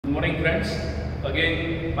Morning friends, again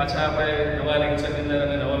પાછા આપણે નવા લેક્ચરની અંદર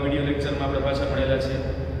અને નવા વિડીયો લેક્ચરમાં આપણે પાછા મળેલા છે.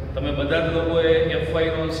 તમે બધા જ લોકોએ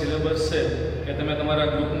એફવાયનો સિલેબસ છે કે તમે તમારા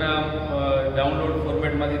ગ્રુપના ડાઉનલોડ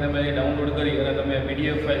ફોર્મેટમાંથી તમે ડાઉનલોડ કરી અને તમે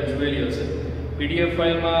પીડીએફ ફાઇલ જોયેલી હશે. પીડીએફ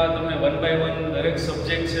ફાઇલમાં તમને 1 by 1 દરેક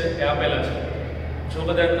સબ્જેક્ટ છે એ આપેલા છે. જો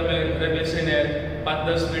કદાચ તમે ઘરે બેસીને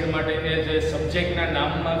 5-10 મિનિટ માટે એ જે સબ્જેક્ટના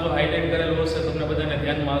નામમાં જો હાઇલાઇટ કરેલું હશે તમને બધાને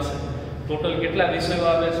ધ્યાનમાં હશે. ટોટલ કેટલા વિષયો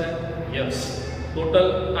આવે છે? યસ, ટોટલ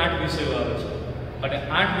 8 વિષયો આવે છે. અને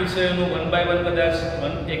 8 વિષયોનું 1 by 1 કદાચ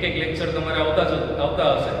એક લેક્ચર તમારે આવતા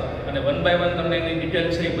હશે અને 1 by 1 તમને એની ડિટેલ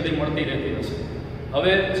છે એ બધી મળતી રહેતી હશે.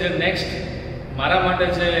 હવે જે નેક્સ્ટ મારા માટે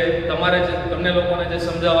જે તમારે જે તમને લોકોને જે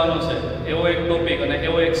સમજાવવાનો છે એવો એક ટોપિક અને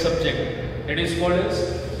એવો એક subject, it is called as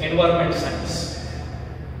environment science.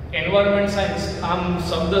 Environment science આમ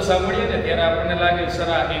શબ્દ સાંભળીએ ને ત્યારે આપણને લાગે સર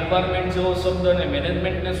આ એન્વાયરમેન્ટ જેવો શબ્દ અને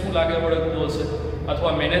મેનેજમેન્ટને શું લાગે ઓળખતું હશે,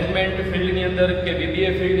 અથવા મેનેજમેન્ટ ફિલ્ડની અંદર કે B.B.A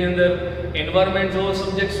ફિલ્ડની અંદર એન્વાયરમેન્ટ જેવો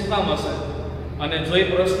સબ્જેક્ટ શું કામ હશે. અને જો એ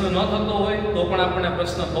પ્રશ્ન ન થતો હોય તો પણ આપણને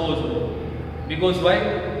પ્રશ્ન થવો જોઈએ. Because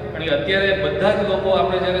Y? કારણ કે અત્યારે બધા જ લોકો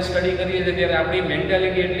આપણે જ્યારે સ્ટડી કરીએ છીએ ત્યારે આપણી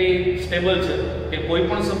મેન્ટાલિટી એટલી સ્ટેબલ છે કે કોઈ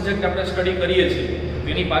પણ સબ્જેક્ટ આપણે સ્ટડી કરીએ છીએ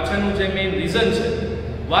એની પાછળનું જે મેઇન રીઝન છે,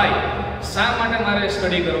 વાય, શા માટે મારે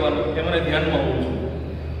સ્ટડી કરવાનું એ મને ધ્યાનમાં હોવું જોઈએ.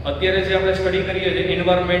 અત્યારે જે આપણે સ્ટડી કરીએ છીએ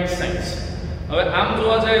એન્વાયરમેન્ટ સાયન્સ, હવે આમ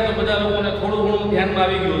જોવા જાય તો બધા લોકોને થોડું ઘણું ધ્યાનમાં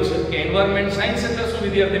આવી ગયું છે કે એન્વાયરમેન્ટ સાયન્સ એટલે શું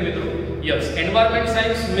વિદ્યાર્થી મિત્રો? યસ, એન્વાયરમેન્ટ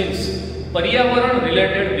સાયન્સ મીન્સ પર્યાવરણ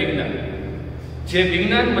રિલેટેડ વિજ્ઞાન. જે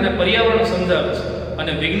વિજ્ઞાન મને પર્યાવરણ સમજાવે છે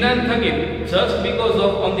અને વિજ્ઞાન થકી just because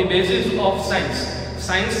of on the basis of science,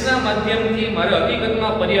 સાયન્સના માધ્યમથી મારે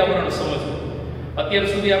હકીકતમાં પર્યાવરણ સમજવું. અત્યાર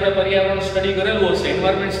સુધી આપણે પર્યાવરણ સ્ટડી કરેલું હશે,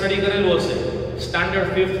 એન્વાયરમેન્ટ સ્ટડી કરેલું હશે, સ્ટાન્ડર્ડ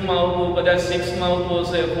 5થમાં આવતું, કદાચ 6થમાં આવતું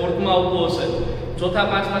હશે, 4થમાં આવતું હશે, ચોથા,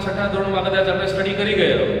 પાંચમા, છઠ્ઠા ધોરણમાં કદાચ આપણે સ્ટડી કરી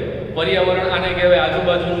ગયા. પર્યાવરણ આને કહેવાય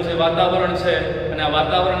આજુબાજુનું જે વાતાવરણ છે અને આ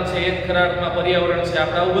વાતાવરણ છે એ જ ખરા અર્થમાં પર્યાવરણ છે.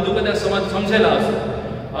 આપણે આવું બધું કદાચ સમજેલા હશે.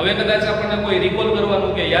 હવે કદાચ આપણને કોઈ રિકોલ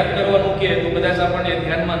કરવાનું કે યાદ કરવાનું કે તો કદાચ આપણને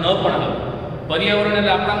ધ્યાનમાં ન પણ આવે. પર્યાવરણ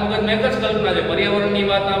એટલે આપણા મગજમાં એક જ કલ્પના છે, પર્યાવરણની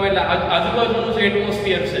વાત આવે એટલે આજુબાજુનું જે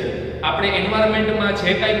એટમોસ્ફિયર છે, આપણે એન્વાયરમેન્ટમાં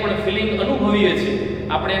જે કાંઈ પણ ફિલિંગ અનુભવીએ છીએ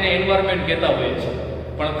આપણે એને એન્વાયરમેન્ટ કહેતા હોઈએ છીએ.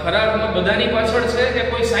 પણ ખરા અર્થમાં બધાની પાછળ છે કે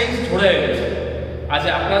કોઈ સાયન્સ જોડાયેલું છે. આજે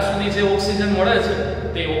આપણા સુધી જે ઓક્સિજન મળે છે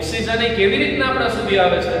તે ઓક્સિજન એ કેવી રીતના આપણા સુધી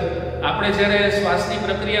આવે છે? આપણે જ્યારે શ્વાસની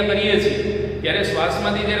પ્રક્રિયા કરીએ છીએ ત્યારે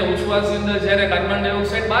શ્વાસમાંથી જ્યારે ઉચ્છ્વાસની અંદર જ્યારે કાર્બન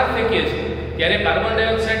ડાયોક્સાઇડ બહાર ફેંકીએ છીએ ત્યારે કાર્બન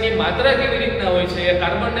ડાયોક્સાઇડની માત્રા કેવી રીતના હોય છે? એ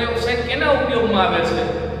કાર્બન ડાયોક્સાઇડ કેના ઉપયોગમાં આવે છે?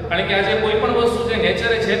 કારણ કે આજે કોઈ પણ વસ્તુ જે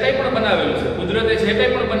નેચરે જે કંઈ પણ બનાવેલું છે, કુદરતે જે કંઈ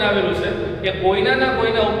પણ બનાવેલું છે એ કોઈના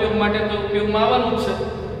ઉપયોગ માટે તો ઉપયોગમાં આવવાનું જ છે.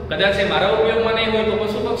 કદાચ એ મારા ઉપયોગમાં નહીં હોય તો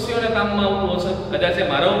પશુ પક્ષીઓને કામમાં આવતું હશે, કદાચ એ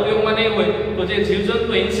મારા ઉપયોગમાં નહીં હોય તો જે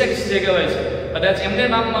જીવજંતુ ઇન્સેક્ટ્સ જે કહેવાય છે કદાચ એમને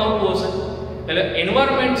કામમાં આવતું હશે. એટલે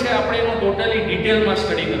એન્વાયરમેન્ટ છે આપણે એનું ટોટલી ડિટેલમાં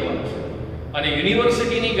સ્ટડી કરવાનું છે. અને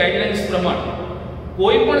યુનિવર્સિટીની ગાઈડલાઇન્સ પ્રમાણે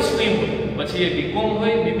કોઈ પણ સ્ટ્રીમ હોય, પછી એ B.Com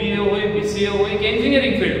હોય, B.B.A હોય, B.C.A હોય કે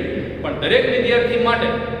એન્જિનિયરિંગ ફિલ્ડ, પણ દરેક વિદ્યાર્થી માટે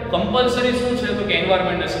કમ્પલસરી શું છે તો કે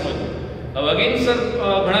એન્વાયરમેન્ટને સમજવું. હવે અગેન સર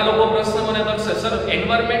ઘણા લોકો પ્રશ્ન મને કરશે, સર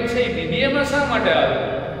એન્વાયરમેન્ટ છે એ B.B.A માં શા માટે આવે?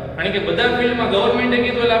 કારણ કે બધા ફિલ્ડમાં ગવર્મેન્ટે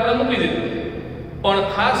કીધું એટલે આપણે મૂકી દીધું. પણ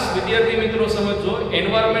ખાસ વિદ્યાર્થી મિત્રો સમજો,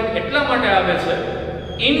 એન્વાયરમેન્ટ એટલા માટે આવે છે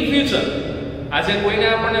ઇન ફ્યુચર. આજે કોઈને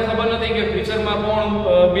આપણને ખબર નથી કે ફ્યુચરમાં કોણ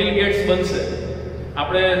બિલ ગેટ્સ બનશે.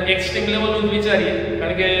 આપણે એક્સ્ટ્રીમ લેવલનું જ વિચારીએ,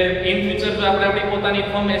 કારણ કે ઇન ફ્યુચર જો આપણે આપણી પોતાની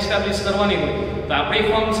ફર્મ એસ્ટાબ્લિશ કરવાની હોય તો આપણી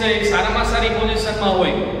ફર્મ છે એ સારામાં સારી પોઝિશનમાં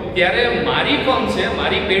હોય ત્યારે મારી ફર્મ છે,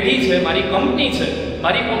 મારી પેઢી છે, મારી કંપની છે,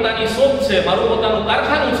 મારી પોતાની શોપ છે, મારું પોતાનું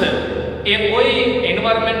કારખાનું છે, એ કોઈ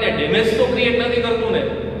એન્વાયરમેન્ટને ડેમેજ તો ક્રિએટ નથી કરતું ને.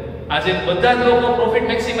 આજે બધા જ લોકો પ્રોફિટ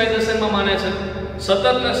મેક્સિમાઇઝેશનમાં માને છે. સતત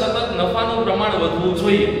ને સતત નફાનું પ્રમાણ વધવું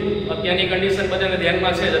જોઈએ. અત્યારની કન્ડિશન બધાને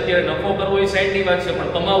ધ્યાનમાં છે જ. અત્યારે નફો કરવો એ સાઈડની વાત છે,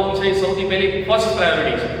 પણ કમાવવું છે એ સૌથી પહેલી ફર્સ્ટ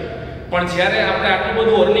પ્રાયોરિટી છે. પણ જ્યારે આપણે આટલું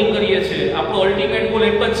બધું અર્નિંગ કરીએ છીએ, આપણો અલ્ટિમેટ ગોલ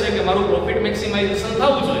એક જ છે કે મારું પ્રોફિટ મેક્સિમાઇઝેશન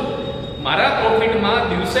થવું જોઈએ. મારા પ્રોફિટમાં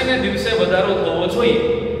દિવસે ને દિવસે વધારો થવો જોઈએ.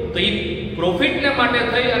 તો એ પ્રોફિટને માટે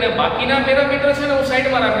થઈ અને બાકીના પેરામીટર છે ને હું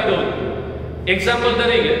સાઈડમાં રાખી દઉં. એક્ઝામ્પલ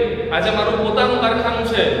તરીકે આજે મારું પોતાનું કારખાનું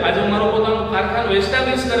છે, આજે મારું પોતાનું કારખાનું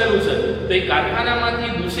એસ્ટાબ્લિશ કરેલું છે, તો એ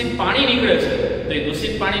કારખાનામાંથી દૂષિત પાણી નીકળે છે, તો એ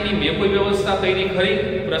દૂષિત પાણીની મેં કોઈ વ્યવસ્થા કરી ખરી?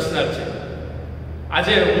 પ્રશ્ન છે.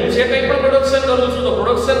 આજે હું જે કંઈ પણ પ્રોડક્શન કરું છું તો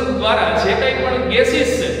પ્રોડક્શન દ્વારા જે કંઈ પણ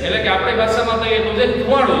ગેસીસ છે, એટલે કે આપણી ભાષામાં કહીએ તો જે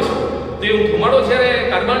ધુમાડો છે, તો એ ધુમાડો જ્યારે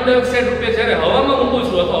કાર્બન ડાયોક્સાઇડ રૂપે જ્યારે હવામાં મૂકું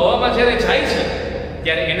છું અથવા હવામાં જ્યારે જાય છે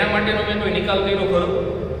ત્યારે એના માટેનો મેં કોઈ નિકાલ કર્યો ખરો?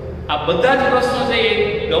 આ બધા જ પ્રશ્નો છે એ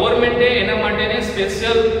ગવર્મેન્ટે એના માટેની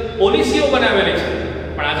સ્પેશિયલ પોલિસીઓ બનાવેલી છે.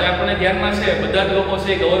 પણ આજે આપણને ધ્યાનમાં છે બધા જ લોકો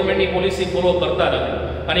છે ગવર્મેન્ટની પોલિસી ફોલો કરતા નથી,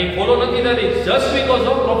 અને એ ફોલો નથી થતી જસ્ટ બીકોઝ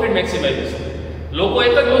ઓફ પ્રોફિટ મેક્સિમાઇઝેશન. લોકો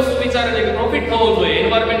એક જ વસ્તુ વિચારે છે કે પ્રોફિટ થવો જોઈએ,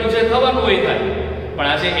 એન્વાયરમેન્ટનું જે થવાનું હોય થાય, પણ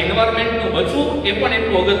આજે એન્વાયરમેન્ટનું બચવું એ પણ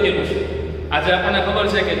એટલું અગત્યનું છે. આજે આપણને ખબર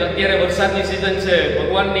છે કે અત્યારે વરસાદની સિઝન છે,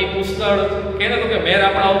 ભગવાનની પુષ્કળ કહે ને તો કે મહેર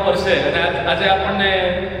આપણા ઉપર છે, અને આજે આપણને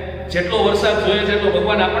જેટલો વરસાદ જોઈએ છે એટલો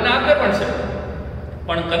ભગવાન આપણને આપે પણ છે.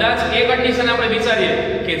 પણ કદાચ એ કન્ડિશન આપણે વિચારીએ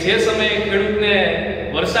કે જે સમયે ખેડૂતને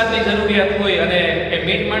વરસાદની જરૂરિયાત હોય અને એ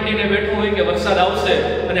મીટ માંડીને બેઠું હોય કે વરસાદ આવશે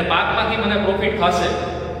અને પાકમાંથી મને પ્રોફિટ થશે,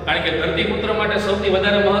 કારણ કે ધરતીપુત્ર માટે સૌથી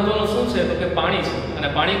વધારે મહત્વનું શું છે તો કે પાણી છે, અને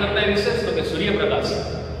પાણી કરતા વિશેષ તો કે સૂર્યપ્રકાશ.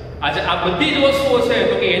 આજે આ બધી જ વસ્તુઓ છે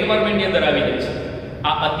તો કે એન્વાયરમેન્ટની અંદર આવી ગઈ છે.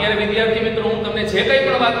 આ અત્યારે વિદ્યાર્થી મિત્રો હું તમને જે કંઈ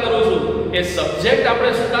પણ વાત કરું છું એ સબ્જેક્ટ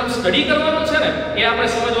આપણે શું કામ સ્ટડી કરવાનું છે ને એ આપણે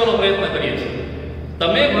સમજવાનો પ્રયત્ન કરીએ છીએ.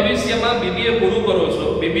 તમે ભવિષ્યમાં BBA પૂરું કરો છો,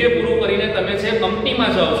 BBA પૂરું કરીને તમે જે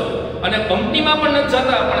કંપનીમાં જાઓ છો અને કંપનીમાં પણ નથી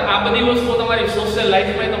જતા, પણ આ બધી વસ્તુઓ તમારી સોશિયલ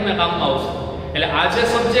લાઈફમાં તમને કામમાં આવશે. એટલે આ જે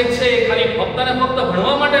સબ્જેક્ટ છે એ ખાલી ફક્ત ને ફક્ત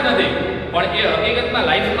ભણવા માટે નથી, પણ એ હકીકતમાં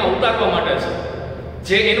લાઈફમાં ઉતારવા માટે છે.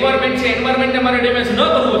 જે એન્વાયરમેન્ટ છે એન્વાયરમેન્ટને મારે ડેમેજ ન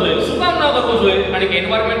કરવું જોઈએ. શું કામ ન કરવું જોઈએ? કારણ કે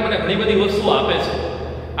એન્વાયરમેન્ટ મને ઘણી બધી વસ્તુઓ આપે છે.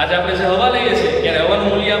 આજે આપણે જે હવા લઈએ છીએ ત્યારે હવાનું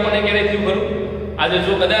મૂલ્ય આપણને ક્યારે થયું ખરું? આજે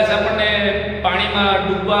જો કદાચ આપણને પાણીમાં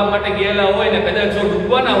ડૂબવા માટે ગયેલા હોય ને કદાચ જો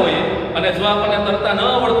ડૂબવાના હોય અને જો આપણને તરતા ન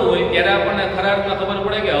આવડતું હોય ત્યારે આપણને ખરા અર્થમાં ખબર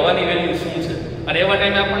પડે કે હવાની વેલ્યુ શું છે, અને એવા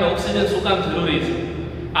ટાઈમે આપણને ઓક્સિજન શું કામ જરૂરી છે.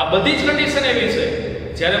 આ બધી જ કન્ડિશન એવી છે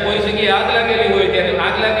જ્યારે કોઈ જગ્યાએ આગ લાગેલી હોય ત્યારે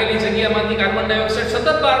આગ લાગેલી જગ્યામાંથી કાર્બન ડાયોક્સાઇડ સતત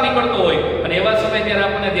બહાર નીકળતો હોય, અને એવા સમય ત્યારે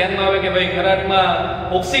આપણને ધ્યાનમાં આવે કે ભાઈ ખરા અર્થમાં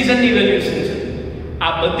ઓક્સિજનની વેલ્યુ શું છે.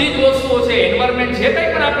 આ બધી જ વસ્તુઓ છે એન્વાયરમેન્ટ જે કંઈ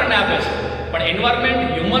પણ આપણને આપે છે, પણ એન્વાયરમેન્ટ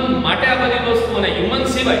હ્યુમન માટે આ બધી વસ્તુઓ, અને હ્યુમન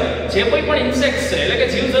સિવાય જે કોઈ પણ ઇન્સેક્ટ્સ છે એટલે કે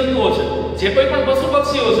જીવજંતુઓ છે, જે કોઈ પણ પશુ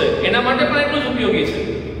પક્ષીઓ છે એના માટે પણ એટલું જ ઉપયોગી છે.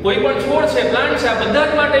 કોઈ પણ છોડ છે, પ્લાન્ટ છે, આ બધા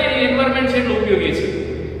જ માટે એન્વાયરમેન્ટ છે એટલું ઉપયોગી છે.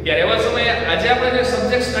 ત્યારે એવા સમયે આજે આપણે જે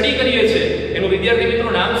સબ્જેક્ટ સ્ટડી કરીએ છીએ એનું વિદ્યાર્થી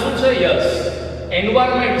મિત્રોનું નામ શું છે? Yes,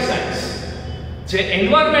 environment science. જે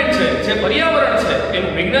એન્વાયરમેન્ટ છે, જે પર્યાવરણ છે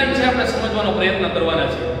એનું વિજ્ઞાન છે આપણે સમજવાનો પ્રયત્ન કરવાના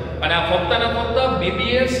છે. અને આ ફક્ત ને ફક્ત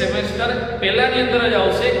BBA સેમેસ્ટર પહેલાની અંદર જ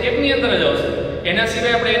આવશે, એકની અંદર જ આવશે. એના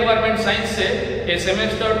સિવાય આપણે એન્વાયરમેન્ટ સાયન્સ છે એ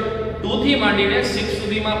સેમેસ્ટર 2 થી માંડીને 6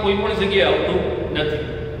 સુધીમાં કોઈ પણ જગ્યાએ આવતું નથી.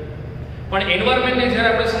 પણ એન્વાયરમેન્ટને જ્યારે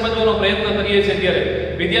આપણે સમજવાનો પ્રયત્ન કરીએ છીએ ત્યારે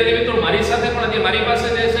વિદ્યાર્થી મિત્રો મારી સાથે પણ મારી પાસે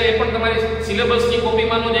જે છે એ પણ તમારી સિલેબસની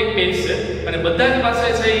કોપીમાંનો જ એક પેજ છે, અને બધા જ પાસે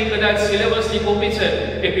છે એ કદાચ સિલેબસની કોપી છે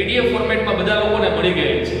એ PDF ફોર્મેટમાં બધા લોકોને મળી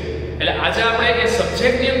ગઈ છે. એટલે આજે આપણે એ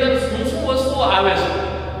સબ્જેક્ટની અંદર શું શું વસ્તુઓ આવે છે,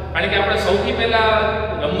 કારણ કે આપણે સૌથી પહેલા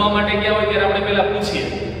રમવા માટે ગયા હોય ત્યારે આપણે પહેલા પૂછીએ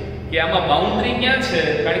કે આમાં બાઉન્ડ્રી ક્યાં છે,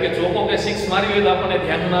 કારણ કે ચોકો કે 6 મારવી હોય તો આપણને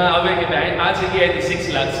ધ્યાનમાં આવે કે ભાઈ આ જગ્યાએથી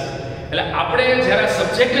 6 લાગશે. એટલે આપણે જ્યારે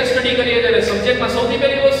સબ્જેક્ટને સ્ટડી કરીએ ત્યારે સબ્જેક્ટમાં સૌથી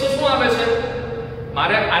પહેલી વસ્તુ શું આવે છે?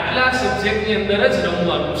 મારે આટલા સબ્જેક્ટની અંદર જ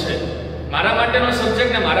રમવાનું છે. મારા માટેનો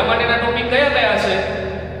સબ્જેક્ટ ને મારા માટેના ટોપિક કયા કયા છે?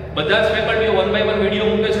 બધા જ ફેકલ્ટીઓ 1 બાય 1 વિડીયો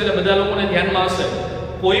મૂકે છે એટલે બધા લોકોને ધ્યાનમાં હશે.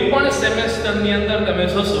 કોઈ પણ સેમેસ્ટરની અંદર તમે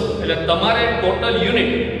જશો એટલે તમારે ટોટલ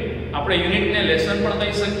યુનિટ, આપણે યુનિટને લેસન પણ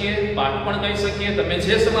કહી શકીએ, પાઠ પણ કહી શકીએ, તમે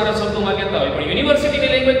જે તમારા શબ્દોમાં કહેતા હોય, પણ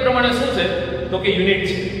યુનિવર્સિટીની લેંગ્વેજ પ્રમાણે શું છે તો કે યુનિટ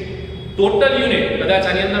છે. ટોટલ યુનિટ કદાચ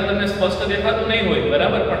આની અંદર તમને સ્પષ્ટ દેખાતું નહીં હોય,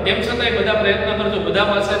 બરાબર, પણ તેમ છતાંય બધા પ્રયત્ન કરજો. બધા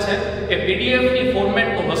પાસે છે એ PDF ની ફોર્મેટ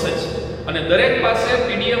તો હશે જ, અને દરેક પાસે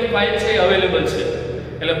PDF ફાઇલ છે અવેલેબલ છે.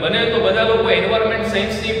 એટલે બને તો બધા લોકો એન્વાયરમેન્ટ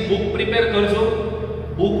સાયન્સની બુક પ્રિપેર કરજો.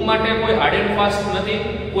 બુક માટે કોઈ હાર્ડ એન્ડ ફાસ્ટ નથી,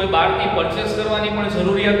 કોઈ બહારથી પરચેસ કરવાની પણ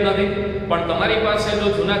જરૂરિયાત નથી, પણ તમારી પાસે જો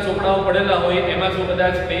જૂના ચોપડાઓ પડેલા હોય એમાં જો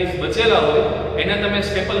કદાચ પેજ બચેલા હોય એને તમે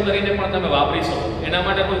સ્ટેપલ કરીને પણ તમે વાપરી શકો. એના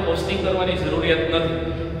માટે કોઈ પોસ્ટિંગ કરવાની જરૂરિયાત નથી,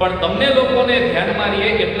 પણ તમને લોકોને ધ્યાનમાં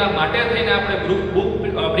રહીએ એટલા માટે થઈને આપણે ગ્રુપ બુક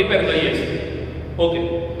પ્રિપેર કરીએ છીએ. ઓકે,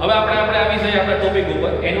 હવે આપણે આવી જઈએ આપણા ટોપિક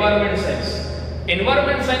ઉપર, એન્વાયરમેન્ટ સાયન્સ.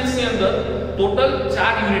 એન્વાયરમેન્ટ સાયન્સની અંદર ટોટલ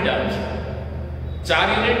 4 યુનિટ આવે છે. 4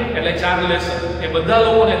 યુનિટ એટલે 4 લેસન, એ બધા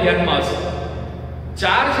લોકોને ધ્યાનમાં હશે.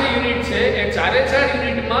 4 જે યુનિટ છે એ 4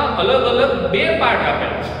 યુનિટમાં અલગ અલગ 2 પાર્ટ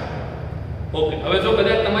આપેલા છે. ઓકે, હવે જો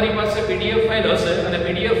કદાચ તમારી પાસે PDF ફાઇલ હશે અને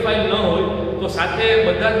PDF ફાઇલ ન હોય તો સાથે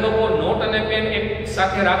બધા જ લોકો નોટ અને પેન એક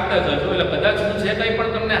સાથે રાખતા જજો. એટલે કદાચ હું જે કંઈ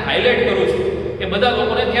પણ તમને હાઇલાઇટ કરું છું એ બધા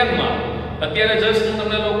લોકોને ધ્યાનમાં આવે. અત્યારે જસ્ટ હું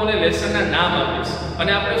તમને લોકોને લેસનના નામ આપીશ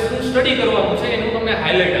અને આપણે શું સ્ટડી કરવાનું છે એનું તમને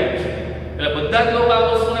હાઇલાઇટ આપું છું. એટલે બધા જ લોકો આ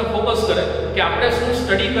વસ્તુને ફોકસ કરે કે આપણે શું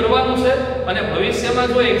સ્ટડી કરવાનું છે, અને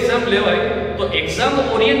ભવિષ્યમાં જો એક્ઝામ લેવાય તો એક્ઝામ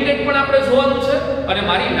ઓરિએન્ટેડ પણ આપણે જોવાનું છે, અને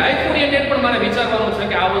મારી લાઈફ ઓરિએન્ટેડ પણ મારે વિચારવાનું છે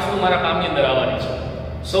કે આ વસ્તુ મારા કામની અંદર આવવાની છે.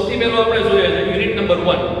 સૌથી પહેલું આપણે જોઈએ છે યુનિટ નંબર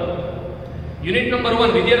 1. યુનિટ નંબર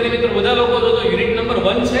 1 વિદ્યાર્થી મિત્રો બધા લોકો જો યુનિટ નંબર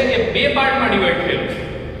 1 છે એ 2 પાર્ટમાં ડિવાઈડ થયેલું છે.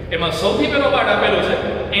 એમાં સૌથી પહેલો પાર્ટ આપેલો છે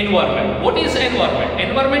environment. What is environment?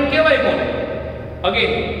 Environment કહેવાય કોને?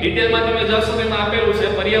 અગેન ડિટેલમાં તમે જશો તો એમાં આપેલું છે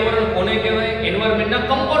પર્યાવરણ કોને કહેવાય, એન્વાયરમેન્ટના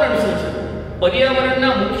કમ્પોનન્ટ શું છે,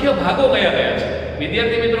 પર્યાવરણના મુખ્ય ભાગો કયા કયા છે.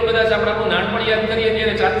 વિદ્યાર્થી મિત્રો કદાચ આપણે આપણું નાનપણ યાદ કરીએ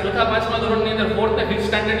ત્યારે ચોથા પાંચમા ધોરણની અંદર 4th ને 5th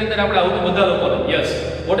સ્ટાન્ડર્ડની અંદર આપણે આવતું બધા લોકોને. Yes,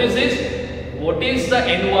 what is this? What is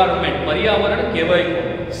the environment? પર્યાવરણ કહેવાય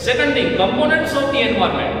કોને? Second thing, components of the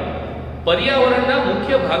environment. પર્યાવરણના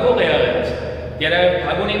મુખ્ય ભાગો કયા કયા છે? ત્યારે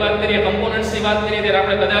ભાગોની વાત કરીએ, કમ્પોનન્ટ્સની વાત કરીએ ત્યારે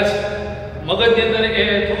આપણે કદાચ મગજની અંદર એ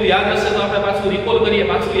થોડું યાદ હશે તો આપણે પાછું રિકોલ કરીએ,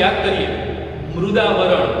 પાછું યાદ કરીએ.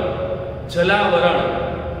 મૃદાવરણ, જલાવરણ,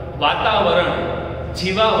 વાતાવરણ,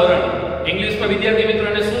 જીવાવરણ. ઇંગ્લિશમાં વિદ્યાર્થી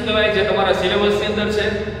મિત્રોને શું કહેવાય જે તમારા સિલેબસની અંદર છે?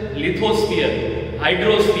 લિથોસ્ફિયર,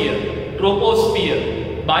 હાઇડ્રોસ્ફિયર, ટ્રોપોસ્ફિયર,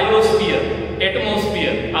 બાયોસ્ફિયર,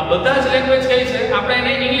 એટમોસ્ફિયર. આ બધા જ લેંગ્વેજ કઈ છે? આપણે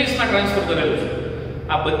એને ઇંગ્લિશમાં ટ્રાન્સફર કરેલું છે.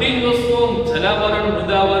 આ બધી જ વસ્તુઓ, જલાવરણ,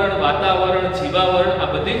 મૃદાવરણ, વાતાવરણ, જીવાવરણ,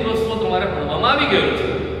 આ બધી જ વસ્તુઓ તમારે ભણવામાં આવી ગયેલું છે.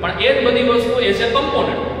 પણ એ જ બધી વસ્તુઓ એ છે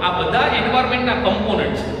કમ્પોનન્ટ. આ બધા એન્વાયરમેન્ટના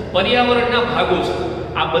કમ્પોનન્ટ છે, પર્યાવરણના ભાગો છે.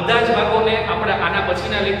 આ બધા જ ભાગોને આપણે આના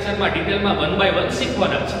પછીના લેક્ચરમાં ડિટેલમાં 1 by 1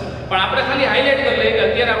 શીખવાના છે. પણ આપણે ખાલી હાઇલાઇટ કરી લઈએ કે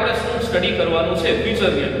અત્યારે આપણે શું સ્ટડી કરવાનું છે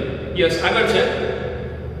ફ્યુચરની અંદર. યસ, આગળ છે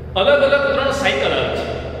અલગ અલગ 3 સાયકલ આવે છે.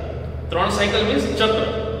 3 સાયકલ મીન્સ ચક્ર,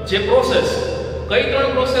 જે પ્રોસેસ. કઈ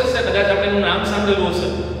 3 પ્રોસેસ છે? કદાચ આપણે એનું નામ સાંભળેલું હશે.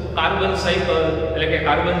 કાર્બન સાયકલ એટલે કે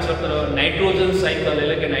કાર્બન ચક્ર, નાઇટ્રોજન સાયકલ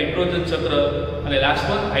એટલે કે નાઇટ્રોજન ચક્ર, અને લાસ્ટ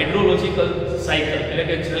વન હાઇડ્રોલોજિકલ સાયકલ એટલે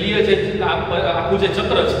કે જલીય જે આખું જે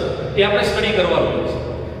ચક્ર છે એ આપણે સ્ટડી કરવાનું છે.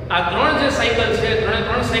 આ 3 જે સાયકલ છે,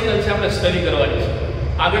 3 સાયકલ છે આપણે સ્ટડી કરવાની છે.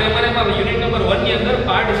 આગળ એમાં યુનિટ નંબર 1 ની અંદર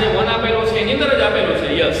પાર્ટ જે 1 આપેલો છે એની અંદર જ આપેલો છે.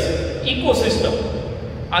 Yes, ecosystem.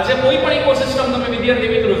 આજે કોઈ પણ ઇકોસિસ્ટમ તમે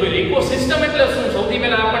વિદ્યાર્થી મિત્રો જોઈ લો. ઇકોસિસ્ટમ એટલે શું? સૌથી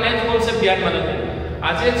પહેલા આપણને એ જ કોન્સેપ્ટ ધ્યાનમાં નથી.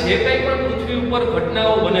 આજે જે કંઈ પણ પૃથ્વી ઉપર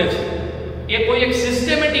ઘટનાઓ બને છે એ કોઈ એક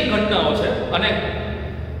સિસ્ટેમેટિક ઘટનાઓ છે, અને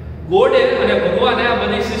ગોડે અને ભગવાને આ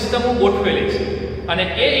બધી સિસ્ટમો ગોઠવેલી છે. અને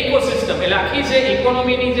એ ઇકોસિસ્ટમ એટલે આખી જે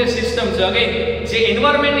ઇકોનોમીની જે સિસ્ટમ છે, અગેન જે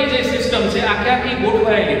એન્વાયરમેન્ટની જે સિસ્ટમ છે, આખી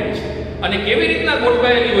ગોઠવાયેલી હોય છે. અને કેવી રીતના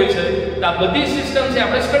ગોઠવાયેલી હોય છે તો આ બધી સિસ્ટમ છે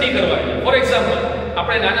આપણે સ્ટડી કરવાની. ફોર એક્ઝામ્પલ,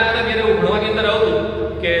 આપણે નાના હતા ત્યારે એવું ભણવાની અંદર આવતું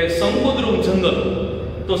કે સંકુદ્રુમ જંગલ.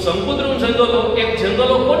 તો સંકુદ્રુમ જંગલો, એ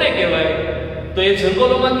જંગલો કોને કહેવાય? તો એ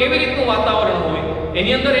જંગલોમાં કેવી રીતનું વાતાવરણ હોય,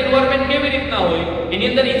 એની અંદર એન્વાયરમેન્ટ કેવી રીતના હોય, એની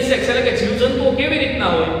અંદર ઇન્સેક્ટ્સ એટલે કે જીવજંતુઓ કેવી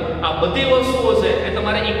રીતના હોય, આ બધી વસ્તુઓ છે એ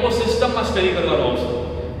તમારે ઇકોસિસ્ટમમાં સ્ટડી કરવાનું આવશે.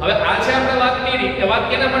 હવે આજે આપણે વાત કરી, એ વાત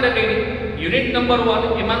કેના માટે કરી? યુનિટ નંબર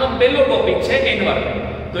 1 એમાંનો પહેલો ટોપિક છે એન્વાયરમેન્ટ.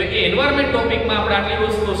 તો એ એન્વાયરમેન્ટ ટોપિકમાં આપણે આટલી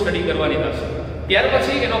વસ્તુઓ સ્ટડી કરવાની થશે. ત્યાર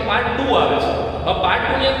પછી એનો પાર્ટ 2 આવે છે. હવે પાર્ટ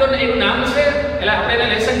 2 ની અંદર એનું નામ છે એટલે આપણે એને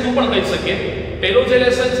લેસન 2 પણ કહી શકીએ. પહેલો જે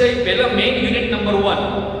લેસન છે એ પહેલા main unit number 1.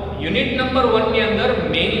 Unit number 1 ની અંદર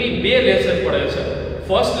મેઇનલી 2 લેસન પડે છે.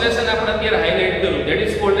 ફર્સ્ટ લેસન આપણે અત્યારે હાઇલાઇટ કર્યું, that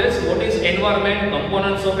is called as what is environment,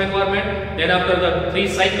 components of environment, than after the 3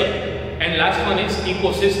 cycle, and last one is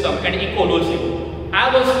ecosystem and ecology. આ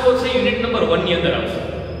વસ્તુઓ છે યુનિટ નંબર 1 ની અંદર આવશે.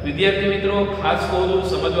 વિદ્યાર્થી મિત્રો ખાસ કહું છું,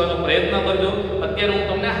 સમજવાનો પ્રયત્ન કરજો. અત્યારે હું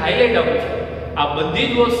તમને હાઇલાઇટ આપું છું. આ બધી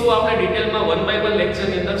જ વસ્તુઓ આપણે ડિટેલમાં 1 by 1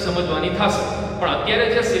 લેક્ચરની અંદર સમજવાની થશે. પણ અત્યારે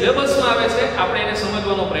જે સિલેબસમાં આવે છે આપણે એને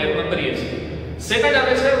સમજવાનો પ્રયત્ન કરીએ છીએ. સેકન્ડ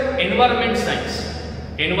આવે છે એન્વાયરમેન્ટ સાયન્સ.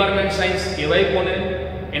 એન્વાયરમેન્ટ સાયન્સ કહેવાય કોને?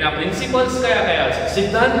 એના પ્રિન્સિપલ્સ કયા કયા છે,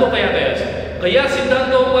 સિદ્ધાંતો કયા કયા છે, કયા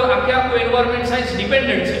સિદ્ધાંતો ઉપર આખું એન્વાયરમેન્ટ સાયન્સ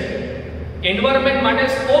ડિપેન્ડન્ટ છે, એન્વાયરમેન્ટ માટે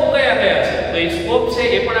સ્કોપ કયા કયા છે, તો એ સ્કોપ છે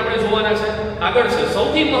એ પણ આપણે જોવાના છે. આગળ છે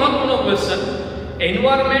સૌથી મહત્વનો ક્વેશ્ચન,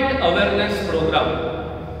 એન્વાયરમેન્ટ અવેરનેસ પ્રોગ્રામ.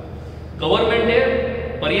 ગવર્મેન્ટે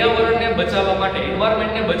પર્યાવરણને બચાવવા માટે,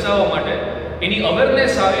 એન્વાયરમેન્ટને બચાવવા માટે એની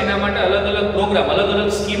અવેરનેસ આવે એના માટે અલગ અલગ પ્રોગ્રામ, અલગ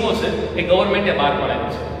અલગ સ્કીમો છે એ ગવર્મેન્ટે બહાર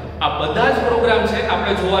પાડેલી છે. આ બધા જ પ્રોગ્રામ છે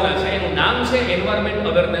આપણે જોવાના છે. એનું નામ છે environment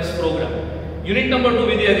awareness programme. Unit number 2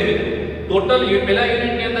 વિદ્યાર્થી મિત્રો, ટોટલ પહેલા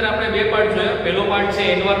યુનિટની અંદર આપણે 2 પાર્ટ જોયા. પહેલો પાર્ટ છે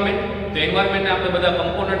એન્વાયરમેન્ટ, તો એન્વાયરમેન્ટના આપણે બધા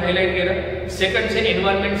કમ્પોનન્ટ હાઇલાઇટ કર્યા. સેકન્ડ છે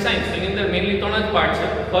એન્વાયરમેન્ટ સાયન્સ, એની અંદર મેઇનલી 3 જ પાર્ટ છે.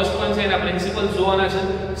 ફર્સ્ટ વન છે એના પ્રિન્સિપલ્સ જોવાના છે,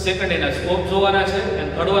 સેકન્ડ એના સ્કોપ જોવાના છે, અને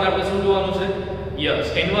થર્ડ વન આપણે શું જોવાનું છે? Yes,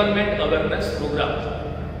 environment awareness programme.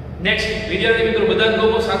 Next વિદ્યાર્થી મિત્રો, બધા જ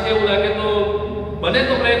લોકો સાથે એવું લાગે તો બને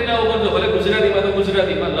તો પ્રયત્ન કરજો, ભલે ગુજરાતીમાં તો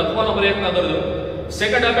ગુજરાતીમાં લખવાનો પ્રયત્ન કરજો.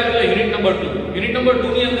 સેકન્ડ આપેલો છે યુનિટ નંબર 2. યુનિટ નંબર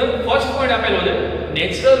 2 ની અંદર ફર્સ્ટ પોઈન્ટ આપેલો છે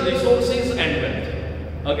natural resources and wealth.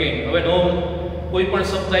 Again હવે નો કોઈ પણ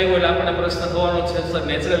શબ્દ આવ્યો એટલે આપણને પ્રશ્ન થવાનો છે, સર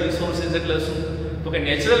નેચરલ રિસોર્સિસ એટલે શું? તો કે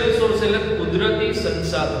નેચરલ રિસોર્સ એટલે કુદરતી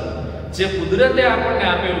સંસાધનો. જે કુદરતે આપણને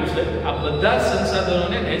આપેલું છે આ બધા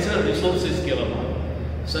સંસાધનોને નેચરલ રિસોર્સિસ કહેવામાં આવે.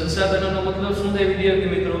 સંસાધનોનો મતલબ શું થાય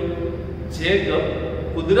વિદ્યાર્થી મિત્રો? જે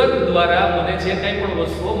કુદરત દ્વારા મને જે કંઈ પણ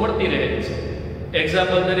વસ્તુઓ મળતી રહે છે.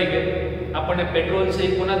 એક્ઝામ્પલ તરીકે આપણને પેટ્રોલ છે એ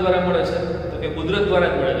કોના દ્વારા મળે છે? તો કે કુદરત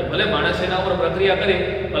દ્વારા જ મળે છે. ભલે માણસ એના ઉપર પ્રક્રિયા કરે,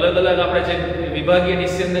 અલગ અલગ આપણે જે વિભાગીય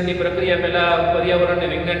નિસ્યંદનની પ્રક્રિયા પહેલા પર્યાવરણ અને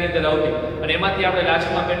વિજ્ઞાનની અંદર આવતી, અને એમાંથી આપણે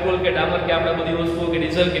લાસ્ટમાં પેટ્રોલ કે ડામર કે આપણે બધી વસ્તુઓ કે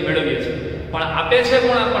ડીઝલ કે મેળવીએ છીએ. પણ આપે છે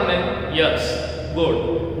કોણ આપણને? Yes, good,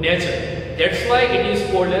 nature. That's why it is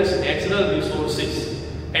called as natural resources.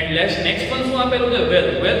 And next one શું આપેલું છે?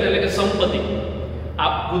 વેલ્થ. વેલ્થ એટલે કે સંપત્તિ. આ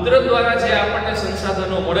કુદરત દ્વારા જે આપણને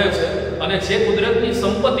સંસાધનો મળે છે અને જે કુદરતની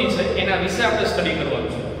સંપત્તિ છે એના વિશે આપણે સ્ટડી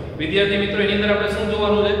કરવાનું છે. વિદ્યાર્થી મિત્રો, એની અંદર આપણે શું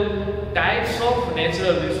જોવાનું છે? Types of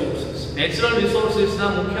natural resources. Natural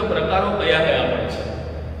રિસોર્સિસના મુખ્ય પ્રકારો કયા કયા પડે છે?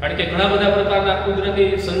 કારણ કે ઘણા બધા પ્રકારના કુદરતી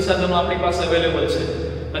સંસાધનો આપણી પાસે અવેલેબલ છે.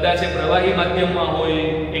 કદાચ એ પ્રવાહી માધ્યમમાં હોય,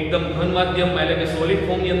 એકદમ ઘન માધ્યમમાં એટલે કે સોલિડ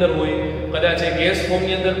ફોર્મની અંદર હોય, કદાચ એ ગેસ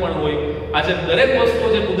ફોર્મની અંદર પણ હોય. આજે દરેક વસ્તુ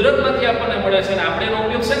જે કુદરતમાંથી આપણને મળે છે અને આપણે એનો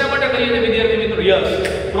ઉપયોગ શેના માટે કરીએ છીએ વિદ્યાર્થી મિત્રો? Yes,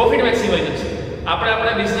 profit મેક્સિમાઇઝેશન. આપણે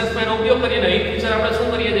આપણા બિઝનેસમાં એનો ઉપયોગ કરીએ ને ઇન ફ્યુચર આપણે શું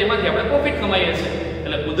કરીએ છીએ? એમાંથી આપણે પ્રોફિટ કમાઈએ છીએ.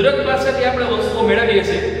 એટલે કુદરત પાસેથી આપણે વસ્તુઓ મેળવીએ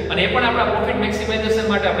છીએ અને એ પણ આપણા પ્રોફિટ મેક્સિમાઇઝેશન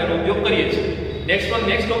માટે આપણે એનો ઉપયોગ કરીએ છીએ. નેક્સ્ટ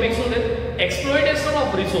ટોપિક શું છે? Exploitation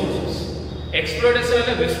of resources. એક્સપ્લોઇટેશન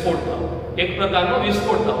એટલે વિસ્ફોટ થવો, એક પ્રકારનો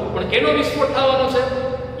વિસ્ફોટ થવો. પણ કેનો વિસ્ફોટ થવાનો છે?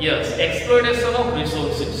 Yes, exploitation of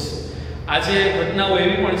resources. આજે ઘટનાઓ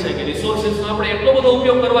એવી પણ છે કે રિસોર્સિસનો આપણે એટલો બધો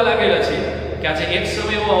ઉપયોગ કરવા લાગેલા છીએ કે આજે એક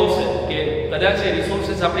સમય એવો આવશે કે કદાચ એ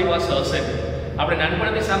રિસોર્સિસ આપણી પાસે હશે. આપણે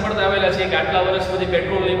નાનપણથી સાંભળતા આવેલા છીએ કે આટલા વર્ષ પછી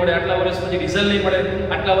પેટ્રોલ નહીં મળે, આટલા વર્ષ પછી ડીઝલ નહીં મળે,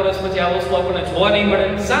 આટલા વર્ષ પછી આ વસ્તુ આપણને જોવા નહીં મળે.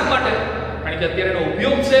 શા માટે? કારણ કે અત્યારે એનો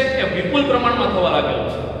ઉપયોગ છે એ વિપુલ પ્રમાણમાં થવા લાગેલો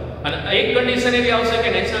છે. અને એક કન્ડિશન એવી આવશે કે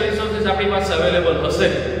નેચરલ રિસોર્સિસ આપણી પાસે અવેલેબલ હશે.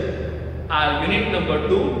 આ યુનિટ નંબર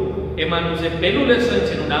 2 એમાંનું જે પહેલું લેસન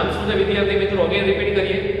છે એનું નામ શું છે વિદ્યાર્થી મિત્રો? અગેન રિપીટ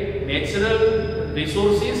કરીએ, નેચરલ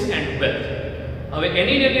રિસોર્સિસ એન્ડ વેલ્થ. હવે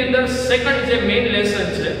એની અંદર સેકન્ડ જે મેઇન લેસન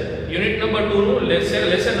છે યુનિટ નંબર 2 નું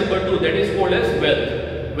lesson number 2, that is called as wealth.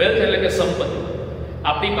 Wealth એટલે કે સંપત્તિ.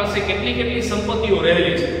 આપણી પાસે કેટલી સંપત્તિઓ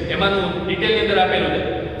રહેલી છે એમાંનું ડિટેલની અંદર આપેલું છે.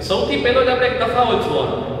 સૌથી પહેલો જ આપણે એક તફાવત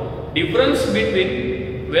જોવાનો, difference between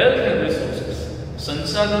wealth and resources.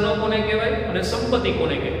 સંસાધનો કોને કહેવાય અને સંપત્તિ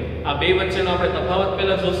કોને કહેવાય? આ બે વચ્ચેનો આપણે તફાવત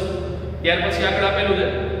પહેલા જોશું. ત્યાર પછી આગળ આપેલું છે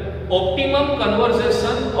optimum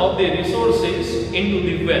conversion of the resources into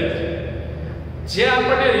the wealth. જે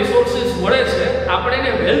આપણને રિસોર્સિસ મળે છે આપણે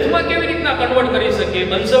એને વેલ્થમાં કેવી રીતના કન્વર્ટ કરી શકીએ,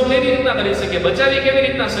 કન્ઝર્વ કેવી રીતના કરી શકીએ, બચાવી કેવી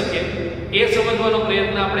રીતના શકીએ, એ સમજવાનો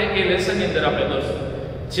પ્રયત્ન આપણે એ લેસનની અંદર આપણે કરશું.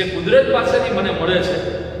 જે કુદરત પાસેથી મને મળે છે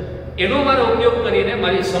એનો મારો ઉપયોગ કરીને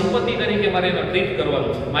મારી સંપત્તિ તરીકે મારે એને ટ્રીટ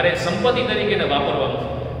કરવાનું છે, મારે સંપત્તિ તરીકે એને વાપરવાનું છે.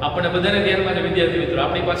 આપણને બધાને ધ્યાનમાં છે વિદ્યાર્થી મિત્રો,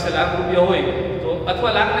 આપણી પાસે લાખ રૂપિયા હોય તો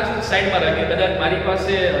અથવા લાખને સાઈડમાં રાખીએ, કદાચ મારી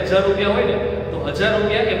પાસે 1000 રૂપિયા હોય ને તો 1000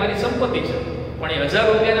 રૂપિયા એ મારી સંપત્તિ છે. પણ એ 1000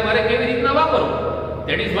 રૂપિયાને મારે કેવી રીતના વાપરવું,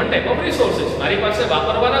 that is one type of resources. મારી પાસે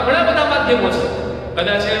વાપરવાના ઘણા બધા માધ્યમો છે.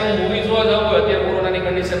 કદાચ હું મૂવી જોવા જાઉં હોય, અત્યારે કોરોનાની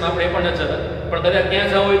કન્ડિશનમાં આપણે એ પણ ન જતા, પણ કદાચ ત્યાં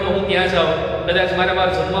જવું હોય તો હું ત્યાં જાઉં. કદાચ મારે બહાર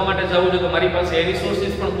જમવા માટે જવું છે તો મારી પાસે એ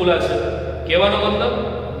રિસોર્સિસ પણ ખુલ્લા છે. કહેવાનો મતલબ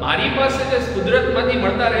મારી પાસે જે કુદરતમાંથી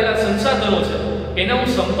મળતા રહેલા સંસાધનો છે એને હું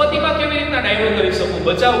સંપત્તિમાં કેવી રીતના ડાયવર્ટ કરી શકું,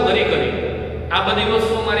 બચાવ કરી આ બધી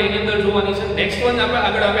વસ્તુઓ મારે એની અંદર જોવાની છે. નેક્સ્ટ વન આપણે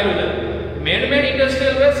આગળ આપેલું છે મેન-મેડ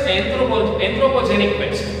industrial waste, anthropogenic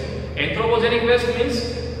waste. Anthropogenic waste means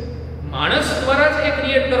માણસ દ્વારા જ એ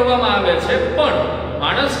ક્રિએટ કરવામાં આવે છે, પણ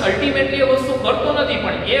માણસ અલ્ટિમેટલી એ વસ્તુ કરતો નથી,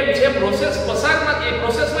 પણ એ જે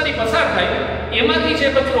પ્રોસેસમાંથી પસાર થાય એમાંથી જે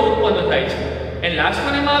કચરો ઉત્પન્ન થાય છે. એન્ડ લાસ્ટ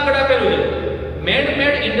વન એમાં આગળ આપેલું છે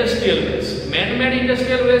મેન-મેડ industrial waste. મેન-મેડ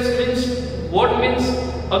industrial waste means what means,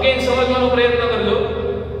 again સમજવાનો પ્રયત્ન કરજો.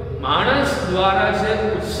 માણસ દ્વારા જે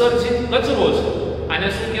ઉત્સર્જિત કચરો છે આને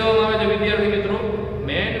શું કહેવામાં આવે છે વિદ્યાર્થી મિત્રો?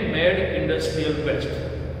 મેન-મેડ ઇન્ડસ્ટ્રીયલ વેસ્ટ.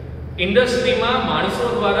 ઇન્ડસ્ટ્રીમાં માણસો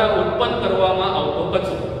દ્વારા ઉત્પન્ન કરવામાં આવતો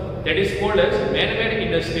કચરો, that is called as મેન-મેડ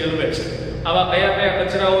industrial waste. આવા કયા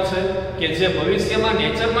કચરાઓ છે કે જે ભવિષ્યમાં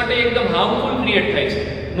નેચર માટે એકદમ હાર્મફુલ ક્રિએટ થાય છે,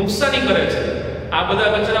 નુકસાની કરે છે? આ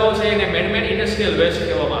બધા કચરાઓ છે એને મેન-મેડ ઇન્ડસ્ટ્રીયલ વેસ્ટ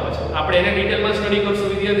કહેવામાં આવે છે. આપણે એને ડિટેલમાં સ્ટડી કરશું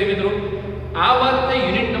વિદ્યાર્થી મિત્રો. આ વાત થઈ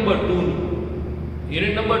યુનિટ નંબર 2 ની.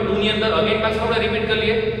 યુનિટ નંબર 2 ની અંદર અગેન પાછું આપણે રિપીટ કરી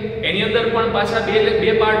લઈએ. એની અંદર પણ પાછા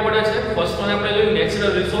બે પાર્ટ પડે છે. ફર્સ્ટ વન આપણે જોયું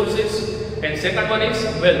natural resources and second one is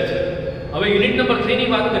wealth. હવે યુનિટ નંબર 3 ની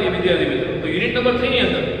વાત કરીએ વિદ્યાર્થી મિત્રો. તો યુનિટ નંબર 3 ની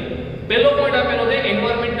અંદર પહેલો પોઈન્ટ આપેલો છે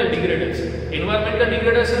એન્વાયરમેન્ટલ ડિગ્રેડેશન. એન્વાયરમેન્ટલ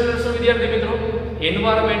ડિગ્રેડેશન એટલે શું વિદ્યાર્થી મિત્રો?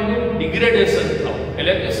 એન્વાયરમેન્ટનું ડિગ્રેડેશન થવું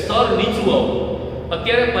એટલે કે સ્તર નીચું આવવું.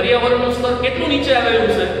 અત્યારે પર્યાવરણનું સ્તર કેટલું નીચે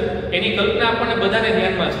આવેલું છે એની કલ્પના આપણને બધાને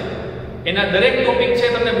ધ્યાનમાં છે. એના દરેક ટોપિક છે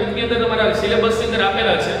તમને બુકની અંદર તમારા સિલેબસની અંદર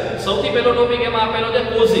આપેલા છે. સૌથી પહેલો ટોપિક એમાં આપેલો છે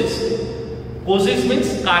કોઝિસ. કોઝિસ મીન્સ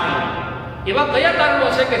કારણ. એવા કયા કારણો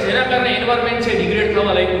છે કે જેના કારણે એન્વાયરમેન્ટ છે ડિગ્રેડ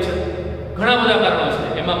થવા લાગ્યું છે? ઘણા બધા કારણો છે.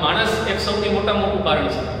 એમાં માણસ એક સૌથી મોટું કારણ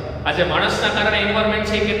છે. આજે માણસના કારણે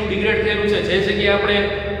એન્વાયરમેન્ટ છે કેટલું ડિગ્રેડ થયેલું છે. જે જગ્યાએ આપણે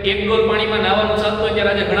 1 ડોલ પાણીમાં નાવાનું ચાલતું હોય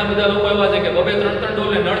ત્યારે આજે ઘણા બધા લોકો એવા છે કે 2-3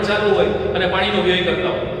 ડોલને નળ ચાલુ હોય અને પાણીનો વ્યય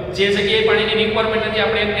કરતા હોય. જે જગ્યાએ પાણીની રિક્વાયરમેન્ટ નથી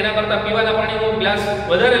આપણે એના કરતાં પીવાના પાણીનો ગ્લાસ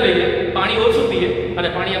વધારે લઈએ, પાણી ઓછું પીએ અને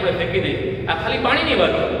પાણી આપણે ફેંકી દઈએ. આ ખાલી પાણીની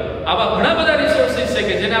વાત છે. આવા ઘણા બધા રિસોર્સિસ છે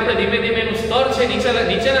કે જેને આપણે ધીમે ધીમે એનું સ્તર છે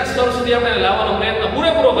નીચેના સ્તર સુધી આપણે લાવવાનો પ્રયત્ન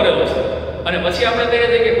પૂરેપૂરો કરેલો છે. અને પછી આપણે કહીએ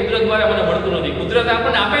છીએ કે કુદરત દ્વારા મને મળતું નથી. કુદરત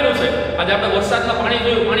આપણને આપેલું છે. આજે આપણે વરસાદમાં પાણી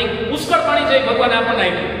જોયું, પાણી પુષ્કળ પાણી છે, ભગવાને આપણને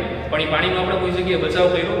આપ્યું. પણ એ પાણીનો આપણે કોઈ જગ્યાએ બચાવ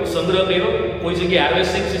કર્યો, સંગ્રહ કર્યો, કોઈ જગ્યાએ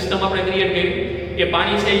હાર્વેસ્ટિંગ સિસ્ટમ આપણે ક્રિએટ કરી કે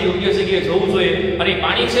પાણી છે એ યોગ્ય જગ્યાએ જવું જોઈએ અને એ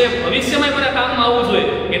પાણી છે ભવિષ્યમાં મને કામમાં આવવું જોઈએ,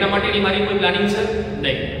 એના માટેની મારી કોઈ પ્લાનિંગ છે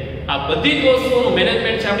નહીં. આ બધી જ વસ્તુઓનું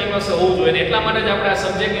મેનેજમેન્ટ છે આપણી પાસે હોવું જોઈએ અને એટલા માટે જ આપણે આ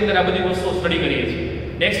સબ્જેક્ટની અંદર આ બધી વસ્તુઓ સ્ટડી કરીએ છીએ.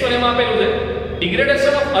 નેક્સ્ટ વન એમાં આપેલું છે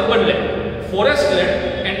degradation of urban land, forest land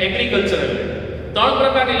and agricultural land. 3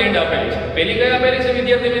 પ્રકારની લેન્ડ આપેલી છે. પહેલી કઈ આપેલી છે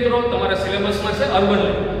વિદ્યાર્થી મિત્રો? તમારા સિલેબસમાં છે અર્બન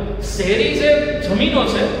લેન્ડ. શહેરી જે જમીનો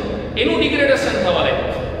છે એનું ડિગ્રેડેશન થવા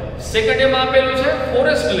લાગ્યું છે. સેકન્ડ એમાં આપેલું છે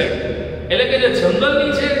ફોરેસ્ટ લેન્ડ, એટલે કે જે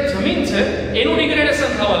જંગલની જે જમીન છે એનું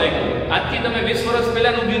ડિગ્રેડેશન થવા લાગ્યું. આજથી તમે 20 વર્ષ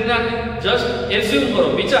પહેલાનું ગિરનાર જસ્ટ એઝ્યુમ કરો,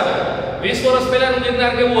 વિચારો 20 વર્ષ પહેલાનું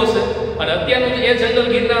ગિરનાર કેવું હશે અને અત્યારનું એ જંગલ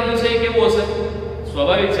ગિરનારનું છે એ કેવું હશે?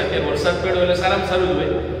 સ્વાભાવિક છે અત્યારે વરસાદ પડ્યો એટલે સારામાં સારું જ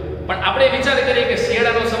હોય. પણ આપણે વિચાર કરીએ કે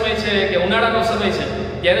શિયાળાનો સમય છે કે ઉનાળાનો સમય છે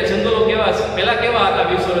ત્યારે જંગલો કેવા છે, પહેલા કેવા હતા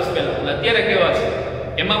 20 વર્ષ પહેલા અને અત્યારે કેવા છે,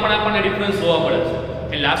 એમાં પણ આપણને ડિફરન્સ જોવા મળે છે.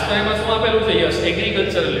 એટલે લાસ્ટ ટાઈમમાં શું આપેલું છે? યસ,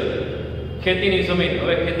 એગ્રીકલ્ચરલ, ખેતીની જમીન.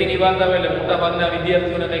 હવે ખેતીની વાત આવે એટલે મોટાભાગના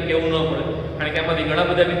વિદ્યાર્થીઓને કંઈ કહેવું ન પડે, કારણ કે આમાંથી ઘણા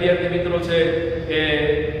બધા વિદ્યાર્થી મિત્રો છે કે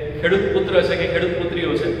ખેડૂત પુત્ર છે કે ખેડૂત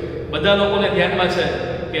પુત્રીઓ છે. બધા લોકોને ધ્યાનમાં છે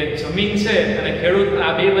કે જમીન છે અને ખેડૂત,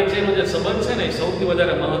 આ બે વચ્ચેનો જે સંબંધ છે ને એ સૌથી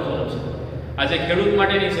વધારે મહત્વનો છે. આજે ખેડૂત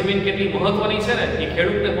માટેની જમીન કેટલી મહત્વની છે ને એ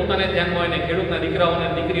ખેડૂતને પોતાને ધ્યાનમાં હોય ને ખેડૂતના દીકરાઓને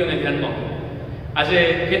દીકરીઓને ધ્યાનમાં હોય. આજે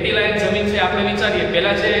ખેતી લાયક જમીન છે, આપણે વિચારીએ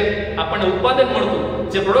પહેલા જે આપણને ઉત્પાદન મળતું,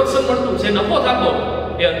 જે પ્રોડક્શન મળતું, જે નફો થતો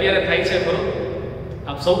એ અત્યારે થાય છે ખરો?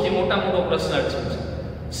 આ સૌથી મોટો પ્રશ્ન છે.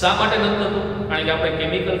 શા માટે નથી થતું? કારણ કે આપણે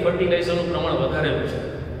કેમિકલ ફર્ટિલાઇઝરનું પ્રમાણ વધારેલું છે.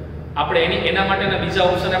 આપણે એના માટેના બીજા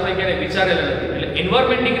ઓપ્શન આપણે ક્યારેય વિચારેલા નથી. એટલે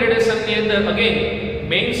એન્વાયરમેન્ટ ડિગ્રેડેશનની અંદર અગેન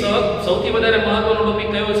મેઇન સૌથી વધારે મહત્વનો ટોપિક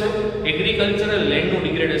કયો છે? એગ્રીકલ્ચરલ લેન્ડનું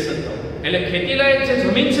ડિગ્રેડેશન થવું. એટલે ખેતી લાયક જે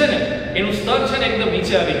જમીન છે ને એનું સ્તર છે ને એકદમ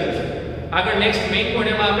નીચે આવી ગયું છે. આગળ નેક્સ્ટ મેઇન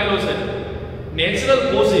પોઈન્ટ એમાં આપેલો છે નેચરલ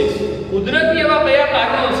કોઝિસ. કુદરતી એવા કયા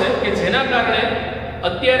કારણો છે કે જેના કારણે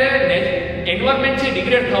અત્યારે એન્વાયરમેન્ટ છે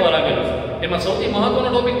ડિગ્રેડ થવા લાગેલું છે? એમાં સૌથી મહત્વનો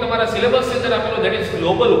ટોપિક તમારા સિલેબસની અંદર આપેલો ધેટ ઇઝ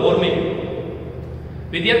ગ્લોબલ વોર્મિંગ.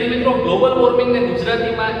 વિદ્યાર્થી મિત્રો, ગ્લોબલ વોર્મિંગને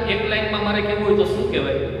ગુજરાતીમાં એક લાઈનમાં મારે કહેવું હોય તો શું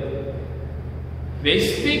કહેવાય?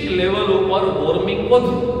 વૈશ્વિક લેવલ ઉપર વોર્મિંગ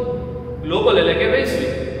વધવું. ગ્લોબલ એટલે કે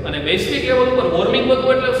વૈશ્વિક, અને વૈશ્વિક લેવલ ઉપર વોર્મિંગ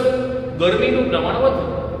વધવું એટલે શું? ગરમીનું પ્રમાણ વધવું.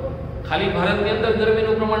 ખાલી ભારતની અંદર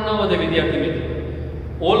ગરમીનું પ્રમાણ ન વધે વિદ્યાર્થી મિત્રો.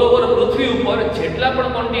 ઓલ ઓવર પૃથ્વી ઉપર જેટલા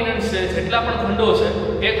પણ કોન્ટિનેન્ટ છે, જેટલા પણ ખંડો છે,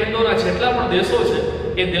 એ ખંડોના જેટલા પણ દેશો છે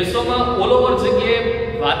એ દેશોમાં ઓલ ઓવર જગ્યાએ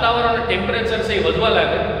વાતાવરણ અને ટેમ્પરેચર છે એ વધવા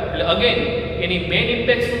લાગે. એટલે અગેન એની મેઇન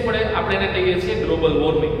ઇમ્પેક્ટ શું પડે? આપણે એને કહીએ છીએ ગ્લોબલ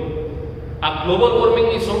વોર્મિંગ. આ ગ્લોબલ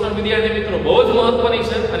વોર્મિંગની સોલ્યુશન વિદ્યાર્થી મિત્રો બહુ જ મહત્વની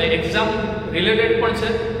છે અને એક્ઝામ રિલેટેડ પણ છે.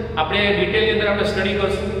 આપણે ડિટેલની અંદર આપણે સ્ટડી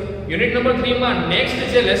કરશું. યુનિટ નંબર 3 માં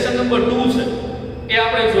નેક્સ્ટ જે લેસન નંબર 2 છે એ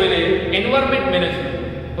આપણે જોઈ લઈએ, એન્વાયરમેન્ટ મેનેજમેન્ટ.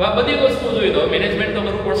 હવે આ બધી વસ્તુ જોઈએ તો મેનેજમેન્ટ તો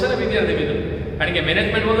કરવું પડશે ને વિદ્યાર્થી મિત્રો, કારણ કે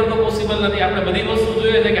મેનેજમેન્ટ વગર તો પોસિબલ નથી. આપણે બધી વસ્તુ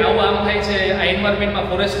જોઈએ છે કે આવું આમ થાય છે, આ એન્વાયરમેન્ટમાં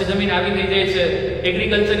ફોરેસ્ટની જમીન આવી થઈ જાય છે,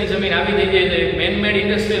 એગ્રીકલ્ચરની જમીન આવી થઈ જાય છે, મેન મેડ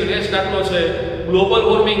ઇન્ડસ્ટ્રીયલ વેસ્ટ આટલો છે, ગ્લોબલ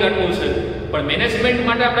વોર્મિંગ આટલું છે. પણ મેનેજમેન્ટ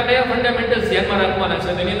માટે આપણે કયા ફંડામેન્ટલ્સ ધ્યાનમાં રાખવાના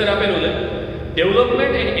છે? તેની અંદર આપેલું છે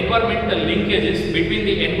development and environmental linkages between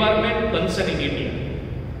the environment concerning India.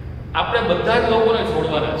 આપણે બધા જ લોકોને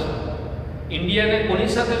જોડવાના છે. ઇન્ડિયાને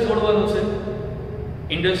કોની સાથે જોડવાનું છે?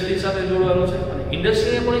 ઇન્ડસ્ટ્રી સાથે જોડવાનું છે. અને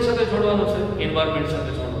ઇન્ડસ્ટ્રીને કોની સાથે જોડવાનું છે? એન્વાયરમેન્ટ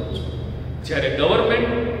સાથે જોડવાનું છે. જ્યારે ગવર્મેન્ટ,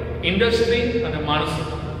 ઇન્ડસ્ટ્રી અને માણસો,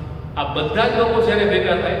 આ બધા જ લોકો જ્યારે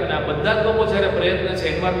ભેગા થાય અને આ બધા જ લોકો જ્યારે પ્રયત્ન છે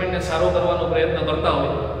એન્વાયરમેન્ટને સારો કરવાનો પ્રયત્ન કરતા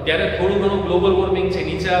હોય ત્યારે થોડું ઘણું ગ્લોબલ વોર્મિંગ છે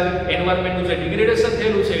નીચે આવે, એન્વાયરમેન્ટનું જે ડિગ્રેડેશન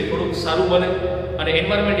થયેલું છે એ થોડુંક સારું બને અને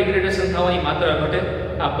એન્વાયરમેન્ટ ડિગ્રેડેશન થવાની માત્રા ઘટે.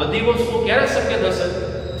 આ બધી વસ્તુ ક્યારે શક્ય થશે?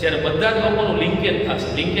 જ્યારે બધા જ લોકોનું લિંકેજ થશે.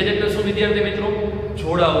 લિંકેજ એટલે શું વિદ્યાર્થી મિત્રો?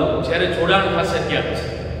 જોડાવું. જ્યારે જોડાણ થશે ત્યારે.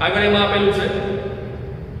 આગળ એમાં આપેલું છે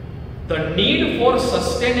the need four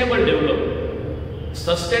sustainable development.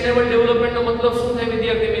 Sustainable ડેવલપમેન્ટનો મતલબ શું થાય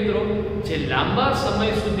વિદ્યાર્થી મિત્રો? જે લાંબા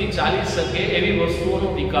સમય સુધી ચાલી શકે એવી વસ્તુઓનો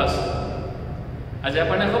વિકાસ. આજે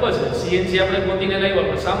આપણને ખબર છે સીએનજી આપણે ગોતીને લાવ્યા,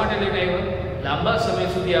 પણ શા માટે લઈને આવ્યા? લાંબા સમય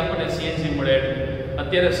સુધી આપણને સીએનજી મળે.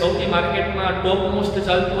 અત્યારે સૌથી માર્કેટમાં ટોપ મોસ્ટ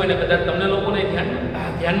ચાલતું હોય ને કદાચ તમને લોકોને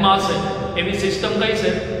ધ્યાનમાં હશે એવી સિસ્ટમ કઈ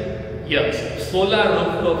છે? Yes, solar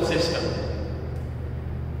rooftop system.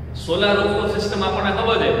 Solar rooftop system આપણને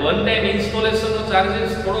ખબર છે વન ટાઈમ ઇન્સ્ટોલેશનનો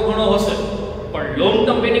ચાર્જિસ થોડો ઘણો હશે, પણ લોંગ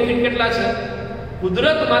ટર્મ બેનિફિટ કેટલા છે?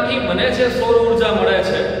 કુદરતમાંથી મને જે સૌર ઉર્જા મળે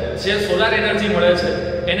છે, જે સોલાર એનર્જી મળે છે,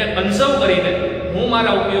 એને કન્ઝર્વ કરીને હું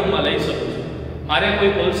મારા ઉપયોગમાં લઈ શકું છું. મારે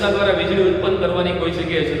કોઈ કોલસા દ્વારા વીજળી ઉત્પન્ન કરવાની કોઈ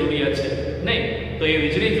જગ્યાએ જરૂરિયાત છે નહીં. તો એ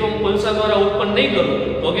વીજળી જો હું કોલસા દ્વારા ઉત્પન્ન નહીં કરું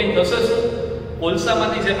તો અગેન થશે શું?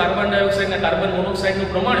 કોલસામાંથી જે કાર્બન ડાયોક્સાઇડ અને કાર્બન મોનોક્સાઇડનું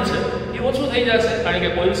પ્રમાણ છે એ ઓછું થઈ જશે, કારણ કે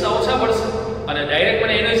કોલસા ઓછા પડશે અને ડાયરેક્ટ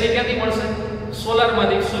મને એનર્જી ક્યાંથી મળશે?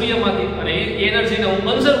 સોલારમાંથી, સૂર્યમાંથી. અને એ એનર્જીને હું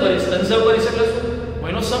કન્ઝર્વ કરીશ એટલે શું? હું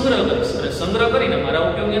એનો સંગ્રહ કરીશ અને સંગ્રહ કરીને મારા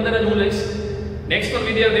ઉપયોગની અંદર જ હું લઈશ. નેક્સ્ટ પર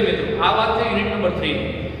વિદ્યાર્થી મિત્રો, આ વાત થઈ યુનિટ નંબર 3.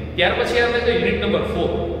 ત્યાર પછી આવે તો યુનિટ નંબર 4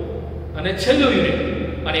 અને છેલ્લું યુનિટ,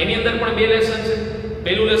 અને એની અંદર પણ 2 લેસન છે.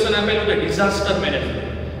 પહેલું લેસન આપેલું છે ડિઝાસ્ટર મેનેજમેન્ટ.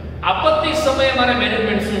 આપત્તિ સમયે મારે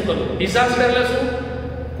મેનેજમેન્ટ શું કરવું? ડિઝાસ્ટર એટલે શું?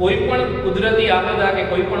 કોઈ પણ કુદરતી આપદા કે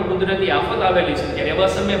કોઈ પણ કુદરતી આફત આવેલી છે ત્યારે એવા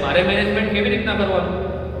સમયે મારે મેનેજમેન્ટ કેવી રીતના કરવાનું?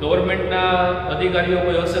 ગવર્મેન્ટના અધિકારીઓ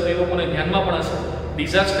કોઈ હશે તો એ લોકોને ધ્યાનમાં પણ હશે.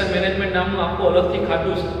 ડિઝાસ્ટર મેનેજમેન્ટ નામનું આખું અલગથી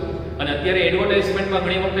ખાતું છે. અને અત્યારે એડવર્ટાઇઝમેન્ટમાં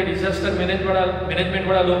ઘણી વખતે ડિઝાસ્ટર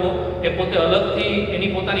મેનેજમેન્ટવાળા લોકો એ પોતે અલગથી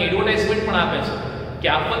એની પોતાની એડવર્ટાઇઝમેન્ટ પણ આપે છે કે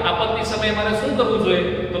આપત્તિ સમયે મારે શું કરવું જોઈએ,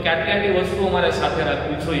 તો કે આટલી વસ્તુઓ મારે સાથે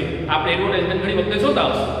રાખવી જોઈએ. આપણે એડવર્ટાઇઝમેન્ટ ઘણી વખતે જોતા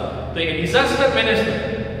આવશું. તો એ ડિઝાસ્ટર મેનેજમેન્ટ,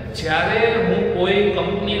 જ્યારે હું કોઈ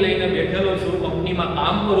કંપની લઈને બેઠેલો છું, કંપનીમાં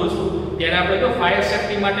કામ કરું છું, ત્યારે આપણે તો ફાયર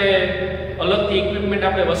સેફટી માટે અલગથી ઇક્વિપમેન્ટ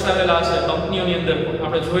આપણે વસાવેલા હશે કંપનીઓની અંદર,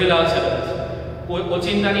 આપણે જોયેલા હશે. કોઈ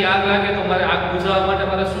ઓચિંતાની આગ લાગે તો મારે આગ બુઝાવવા માટે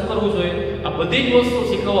મારે શું કરવું જોઈએ, આ બધી જ વસ્તુ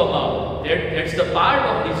શીખવવામાં આવે. That's the part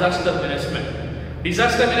of disaster management.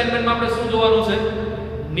 Disaster મેનેજમેન્ટમાં આપણે શું જોવાનું છે?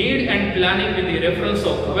 Need and planning with the reference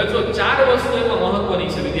of. હવે જો 4 વસ્તુ એમાં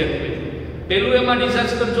મહત્વની છે વિદ્યાર્થી મિત્રો. પહેલું એમાં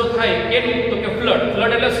ડિઝાસ્ટર જો થાય એનું તો કે ફ્લડ.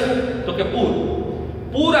 ફ્લડ એટલે શું? તો કે પૂર.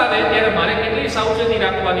 પૂર આવે ત્યારે મારે કેટલી સાવચેતી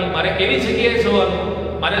રાખવાની, મારે કેવી જગ્યાએ જવાનું,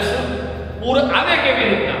 મારે શું પૂર આવે કેવી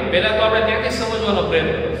રીતના, પહેલા તો આપણે ત્યાંથી સમજવાનો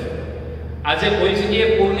પ્રયત્ન કરીશું. આજે કોઈ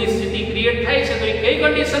જગ્યાએ પૂરની સ્થિતિ ક્રિએટ થાય છે તો એ કઈ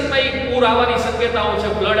કન્ડિશનમાં એ પૂર આવવાની શક્યતાઓ છે,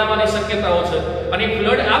 ફ્લડ આવવાની શક્યતાઓ છે, અને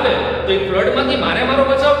ફ્લડ આવે તો એ ફ્લડમાંથી મારે મારો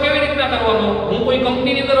બચાવ કેવી રીતના કરવાનો? હું કોઈ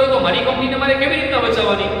કંપનીની અંદર હોય તો મારી કંપનીને મારે કેવી રીતના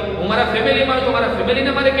બચાવવાની? હું મારા ફેમિલીમાં હોય તો મારા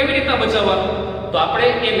ફેમિલીને મારે કેવી રીતના બચાવવાનું? તો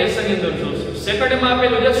આપણે એ લેસનની અંદર જોઈશું. સેકન્ડમાં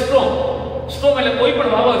આપેલું છે સ્ટ્રોમ. સ્ટ્રોમ એટલે કોઈ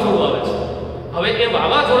પણ વાવાઝોડું આવે છે. હવે એ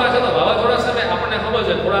વાવાઝોડા છે તો વાવાઝોડા સામે આપણને ખબર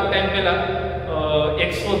છે થોડાક ટાઈમ પહેલા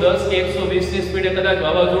 110 કે 120 ની સ્પીડે કદાચ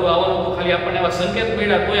વાવાઝોડું આવવાનું તો ખાલી આપણને એવા સંકેત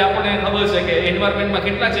મળ્યા તોય આપણને ખબર છે કે એન્વાયરમેન્ટમાં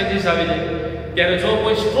કેટલા ચેન્જીસ આવી જાય. ત્યારે જો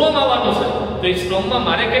કોઈ સ્ટ્રોમ આવવાનું છે તો એ સ્ટ્રોમમાં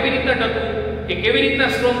મારે કેવી રીતના ટકવું, કે કેવી રીતના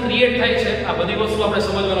સ્ટ્રોમ ક્રિએટ થાય છે, આ બધી વસ્તુ આપણે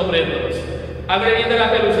સમજવાનો પ્રયત્ન કરીશું. આગળની અંદર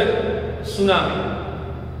આપેલું છે સુનામી.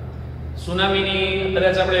 સુનામીની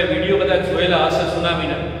કદાચ આપણે વિડીયો કદાચ જોયેલા હશે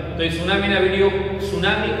સુનામીના. તો એ સુનામીના વિડીયો,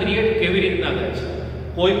 સુનામી ક્રિએટ કેવી રીતના થાય છે.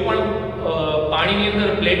 કોઈ પણ પાણીની અંદર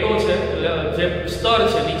પ્લેટો છે, જે સ્તર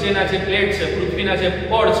છે, નીચેના જે પ્લેટ છે, પૃથ્વીના જે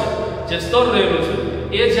પડ છે, જે સ્તર રહેલું છે,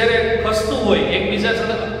 એ જ્યારે ખસતું હોય, એકબીજા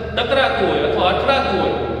સાથે ટકરાતું હોય અથવા અથડાતું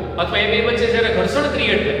હોય, અથવા એ બે વચ્ચે જ્યારે ઘર્ષણ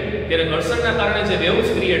ક્રિએટ થાય ત્યારે ઘર્ષણના કારણે જે વેવ્સ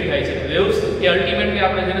ક્રિએટ થાય છે, વેવ્સ એ અલ્ટિમેટલી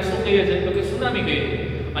આપણે જેને શું કહીએ છીએ તો કે સુનામી કહીએ છીએ.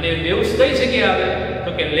 અને વેવ્સ કઈ જગ્યાએ આવે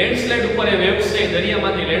તો કે લેન્ડસ્લાઇડ ઉપર એ વેવ્સ છે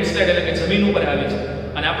દરિયામાંથી લેન્ડસ્લાઇડ એટલે કે જમીન ઉપર આવે છે,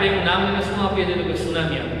 અને આપણે એનું નામ એને શું આપીએ છીએ તો કે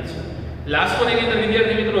સુનામી આપીએ છીએ. લાસ્ટ વન એની અંદર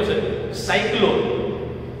વિદ્યાર્થી મિત્રો છે સાયક્લોન.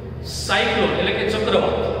 સાયક્લોન એટલે કે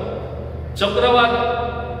ચક્રવાત. ચક્રવાત,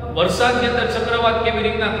 વરસાદની અંદર ચક્રવાત કેવી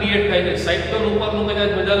રીતના ક્રિએટ થાય છે. સાયક્લોન ઉપરનું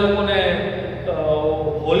કદાચ બધા લોકોને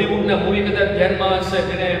હોલીવુડના મૂવી કદાચ ધ્યાનમાં હશે,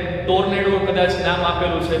 તેને ટોર્નેડો કદાચ નામ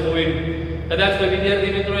આપેલું છે મૂવીનું. કદાચ કોઈ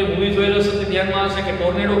વિદ્યાર્થી મિત્રોએ મૂવી જોયેલો હશે તો ધ્યાનમાં હશે કે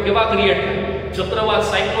ટોર્નેડો કેવા ક્રિએટ થાય, ચક્રવાત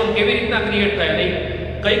સાયક્લોન કેવી રીતના ક્રિએટ થાય, નહીં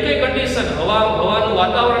કઈ કઈ કન્ડિશન, હવાનું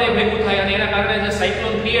વાતાવરણ એ ભેગું થાય અને એના કારણે જે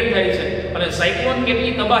સાયક્લોન ક્રિએટ થાય છે, અને સાયક્લોન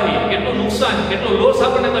કેટલી તબાહી, કેટલું નુકસાન, કેટલો લોસ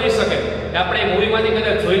આપણને કરી શકે એ આપણે મૂવીમાંથી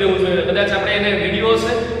કદાચ જોઈ લેવું જોઈએ. કદાચ આપણે એને વિડીયો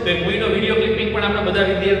છે તો એ મૂવીનો વિડીયો ક્લિપિંગ પણ આપણે બધા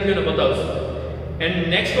વિદ્યાર્થીઓને બતાવશું. એન્ડ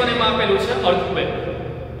નેક્સ્ટ વન એમાં આપેલું છે અર્થક્વેક,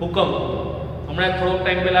 ભૂકંપ. હમણાં થોડોક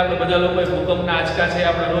ટાઈમ પહેલા આપણે બધા લોકોએ ભૂકંપના આંચકા છે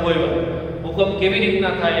આપણે અનુભવ્યા. ભૂકંપ કેવી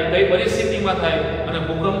રીતના થાય, કઈ પરિસ્થિતિમાં થાય, અને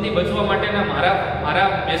ભૂકંપથી બચવા માટેના મારા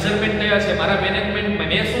મેઝરમેન્ટ કયા છે, મારા મેનેજમેન્ટમાં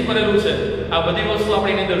મેં શું કરેલું છે, આ બધી વસ્તુ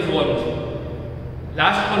આપણે એની અંદર જોવાનું છે.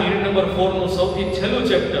 લાસ્ટ પણ યુનિટ નંબર 4 નું સૌથી છેલ્લું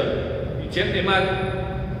ચેપ્ટર છે, તેમાં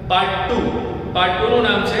પાર્ટ 2 નું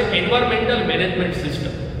નામ છે એન્વાયરમેન્ટલ મેનેજમેન્ટ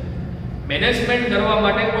સિસ્ટમ. મેનેજમેન્ટ કરવા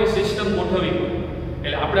માટે કોઈ સિસ્ટમ ગોઠવવી હોય.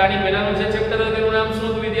 એટલે આપણે આની પહેલાનું જે ચેપ્ટર હતું તેનું નામ શું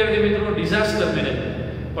હતું વિદ્યાર્થી મિત્રો? Disaster management.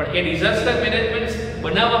 પણ એ ડિઝાસ્ટર મેનેજમેન્ટ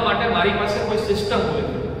બનાવવા માટે મારી પાસે કોઈ સિસ્ટમ હોય.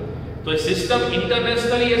 તો એ સિસ્ટમ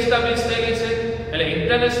ઇન્ટરનેશનલી એસ્ટાબ્લિશ થયેલી છે, એટલે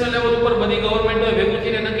ઇન્ટરનેશનલ લેવલ ઉપર બધી ગવર્મેન્ટોએ ભેગું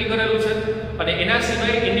થઈને નક્કી કરેલું છે, અને એના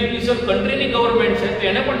સિવાય ઇન્ડિવિડ્યુઅલ કન્ટ્રીની ગવર્મેન્ટ છે તો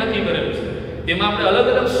એને પણ નક્કી કરેલું છે. તેમાં આપણે અલગ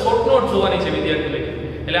અલગ શોર્ટ નોટ જોવાની છે વિદ્યાર્થી મિત્રો.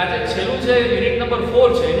 એટલે આજે છેલ્લું છે યુનિટ નંબર 4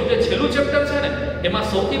 છે, એનું જે છેલ્લું ચેપ્ટર છે ને એમાં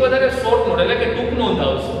સૌથી વધારે શોર્ટ નોટ એટલે કે ટૂંક નોંધ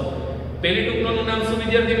આવશે. પહેલી ટૂંક નોંધનું નામ શું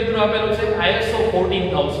વિદ્યાર્થી મિત્રો આપેલું છે? ISO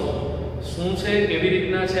 14000. શું છે, કેવી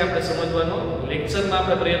રીતના છે, આપણે સમજવાનો લેક્ચરમાં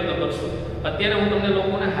આપણે પ્રયત્ન કરશું. અત્યારે હું તમને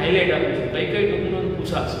લોકોને હાઇલાઇટ આપું છું કઈ કઈ ટૂંક નોંધ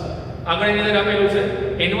પૂછાશે. આગળની અંદર આપેલું છે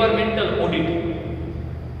એન્વાયરમેન્ટલ ઓડિટ.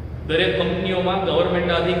 દરેક કંપનીઓમાં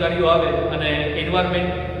ગવર્મેન્ટના અધિકારીઓ આવે અને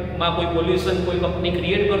એન્વાયરમેન્ટમાં કોઈ પોલ્યુશન કોઈ કંપની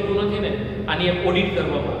ક્રિએટ કરતું નથી ને, આની એક ઓડિટ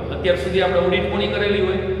કરવામાં. અત્યાર સુધી આપણે ઓડિટ કોની કરેલી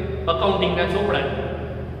હોય? અકાઉન્ટિંગના ચોપડાની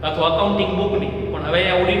અથવા અકાઉન્ટિંગ બુકની. પણ હવે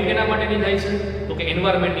આ ઓડિટ કેના માટેની થાય છે? તો કે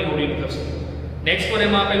એન્વાયરમેન્ટની ઓડિટ થશે. નેક્સ્ટ વન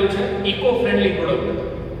એમાં આપેલું છે ઇકો ફ્રેન્ડલી પ્રોડક્ટ.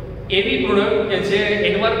 એવી પ્રોડક્ટ કે જે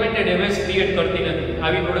એન્વાયરમેન્ટને ડેમેજ ક્રિએટ કરતી નથી,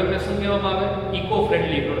 આવી પ્રોડક્ટને શું કહેવામાં આવે? Eco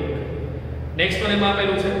friendly product. Next one એમાં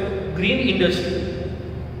આપેલું છે ગ્રીન ઇન્ડસ્ટ્રી.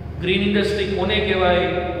 ગ્રીન ઇન્ડસ્ટ્રી કોને કહેવાય?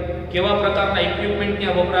 કેવા પ્રકારના ઇક્વિપમેન્ટ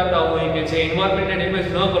ત્યાં વપરાતા હોય કે જે એન્વાયરમેન્ટને ડેમેજ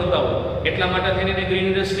ન કરતા હોય, એટલા માટે થઈને એને ગ્રીન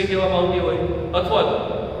ઇન્ડસ્ટ્રી કહેવામાં આવતી હોય. અથવા તો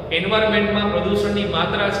એન્વાયરમેન્ટમાં પ્રદૂષણની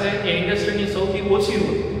માત્રા છે એ ઇન્ડસ્ટ્રીની સૌથી ઓછી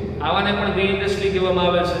હોય, આવાને પણ ગ્રીન ઇન્ડસ્ટ્રી કહેવામાં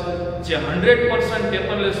આવે છે. જે 100%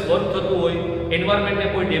 પેપરલેસ વર્ક થતું હોય, એન્વાયરમેન્ટને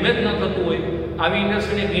કોઈ ડેમેજ ન થતું હોય, આવી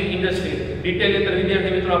ઇન્ડસ્ટ્રીને ગ્રીન ઇન્ડસ્ટ્રી. ડિટેલ અંદર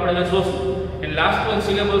વિદ્યાર્થી મિત્રો આપણે જોશું. અને લાસ્ટ વન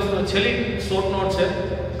સિલેબસનો છેલ્લી શોર્ટ નોટ છે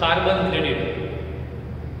કાર્બન ક્રેડિટ.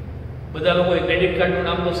 બધા લોકોએ ક્રેડિટ કાર્ડનું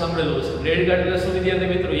નામ તો સાંભળેલું છે. ક્રેડિટ કાર્ડ એટલે શું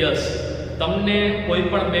વિદ્યાર્થી મિત્રો? યસ, તમને કોઈ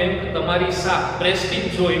પણ બેંક તમારી પ્રેસ્ટીજ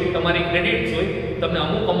જોઈ, તમારી ક્રેડિટ જોઈ, તમને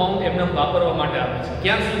અમુક અમાઉન્ટ એમને વાપરવા માટે આપે છે.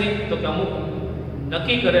 ક્યાં સુધી? તો કે અમુક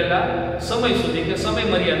નક્કી કરેલા સમય સુધી કે સમય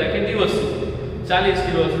મર્યાદા કે દિવસ સુધી, 40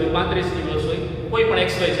 દિવસ હોય, 35 દિવસ હોય, કોઈ પણ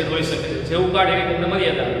XY હોઈ શકે છે. જેવું કાર્ડ એવી તમને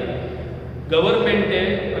મર્યાદા આપે. ગવર્મેન્ટે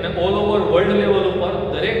અને ઓલ ઓવર વર્લ્ડ લેવલ ઉપર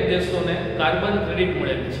દરેક દેશોને કાર્બન ક્રેડિટ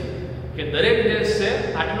મળેલી છે કે દરેક દેશ છે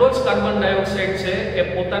આટલો જ કાર્બન ડાયોક્સાઇડ છે એ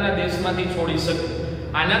પોતાના દેશમાંથી છોડી શકે.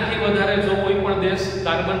 આનાથી વધારે જો કોઈ પણ દેશ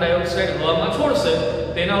કાર્બન ડાયોક્સાઇડ હવામાં છોડશે,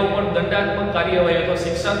 તેના ઉપર દંડાત્મક કાર્યવાહી અથવા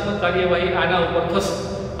શિક્ષાત્મક કાર્યવાહી આના ઉપર થશે,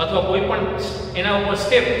 અથવા કોઈ પણ એના ઉપર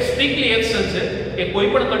સ્ટ્રિક્ટલી એક્શન છે એ કોઈ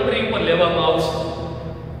પણ કન્ટ્રી ઉપર લેવામાં આવશે.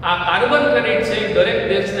 આ કાર્બન ક્રેડિટ છે એ દરેક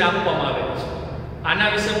દેશને આપવામાં આવે છે. આના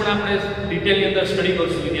વિશે પણ આપણે ડિટેલની અંદર સ્ટડી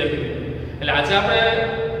કરશું વિદ્યાર્થીઓ. એટલે આજે આપણે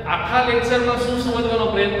આખા લેક્ચરમાં શું સમજવાનો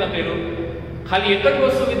પ્રયત્ન કર્યો? ખાલી એક જ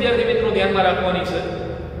વસ્તુ વિદ્યાર્થી મિત્રો ધ્યાનમાં રાખવાની છે.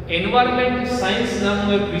 એન્વાયરમેન્ટ સાયન્સ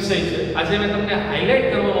નામનો એક વિષય છે, આજે મેં તમને હાઇલાઇટ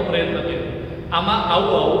કરવાનો પ્રયત્ન કર્યો. આમાં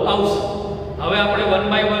આવું આવશે. હવે આપણે વન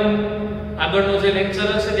બાય વન આગળનો જે લેક્ચર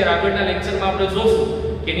હશે ત્યારે આગળના લેક્ચરમાં આપણે જોશું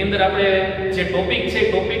કે એની અંદર આપણે જે ટોપિક છે એ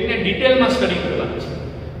ટોપિકને ડિટેલમાં સ્ટડી કરવાની છે.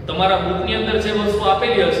 તમારા બુકની અંદર જે વસ્તુ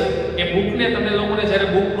આપેલી હશે એ બુકને તમને લોકોને જ્યારે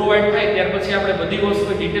બુક પ્રોવાઈડ થાય ત્યાર પછી આપણે બધી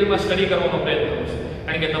વસ્તુ ડિટેલમાં સ્ટડી કરવાનો પ્રયત્ન કરીશું.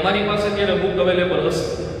 કારણ કે તમારી પાસે અત્યારે બુક અવેલેબલ હશે.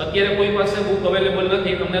 અત્યારે કોઈ પાસે બુક અવેલેબલ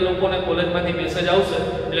નથી, તમને લોકોને કોલેજમાંથી મેસેજ આવશે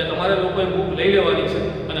એટલે તમારે લોકોએ બુક લઈ લેવાની છે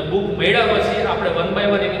અને બુક મળ્યા પછી આપણે વન બાય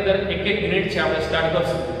વન એની અંદર એક યુનિટ છે આપણે સ્ટાર્ટ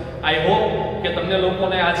કરશું. આઈ હોપ કે તમને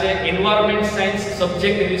લોકોને આજે એન્વાયરમેન્ટ સાયન્સ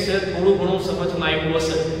સબ્જેક્ટ વિશે થોડું ઘણું સમજમાં આવ્યું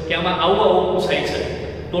હશે કે આમાં આવું પૂછાય છે.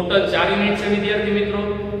 ટોટલ 4 યુનિટ છે વિદ્યાર્થી મિત્રો.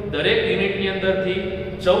 દરેક યુનિટની અંદરથી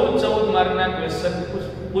 14 માર્કના ક્વેશ્ચન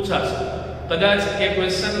પૂછાશે. કદાચ એ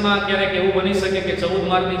ક્વેશ્ચનમાં ક્યારેક એવું બની શકે કે 14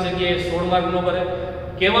 માર્કની જગ્યાએ 16 માર્કનો કરે.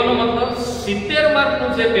 કહેવાનો મતલબ 70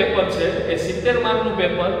 માર્કનું જે પેપર છે એ 70 માર્કનું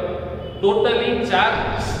પેપર ટોટલી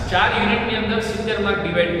 4 યુનિટની અંદર 70 માર્ક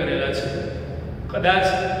ડિવાઈડ કરેલા છે. કદાચ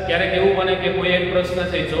ક્યારેક એવું બને કે કોઈ એક પ્રશ્ન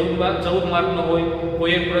છે 14 માર્કનો હોય,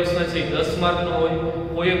 કોઈ એક પ્રશ્ન છે 10 માર્કનો હોય,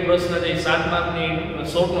 કોઈ એક પ્રશ્ન છે 7 માર્કની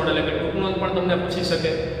શોર્ટ નોટ એટલે કે ટૂંક નોટ પણ તમને પૂછી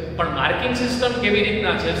શકે. પણ માર્કિંગ સિસ્ટમ કેવી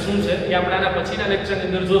રીતના છે, શું છે એ આપણે આના પછીના લેક્ચરની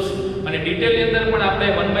અંદર જોશું અને ડિટેલની અંદર પણ આપણે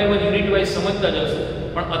one by one unit wise સમજતા જશું.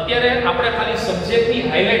 પણ અત્યારે આપણે ખાલી સબ્જેક્ટની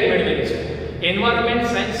હાઇલાઇટ મેળવેલી છે. એન્વાયરમેન્ટ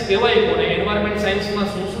સાયન્સ કહેવાય કોને, એન્વાયરમેન્ટ સાયન્સમાં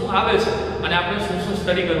શું શું આવે છે અને આપણે શું શું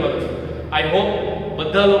સ્ટડી કરવાનું છે. આઈ હોપ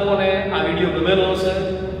બધા લોકોને આ વિડીયો ગમેલો હશે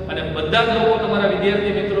અને બધા જ લોકો તમારા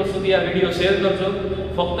વિદ્યાર્થી મિત્રો સુધી આ વિડીયો શેર કરજો.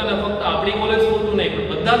 ફક્ત ને ફક્ત આપણી કોલેજ પૂરતું નહીં પણ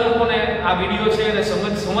બધા લોકોને આ વિડીયો છે અને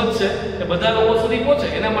સમજશે કે બધા લોકો સુધી પહોંચે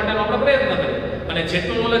એના માટેનો આપણે પ્રયત્ન કરીએ અને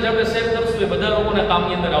જેટલું નોલેજ આપણે શેર કરશું એ બધા લોકોના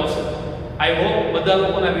કામની અંદર આવશે. આઈ હોપ બધા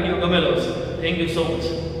લોકોને આ વિડીયો ગમેલો હશે. Thank you so much.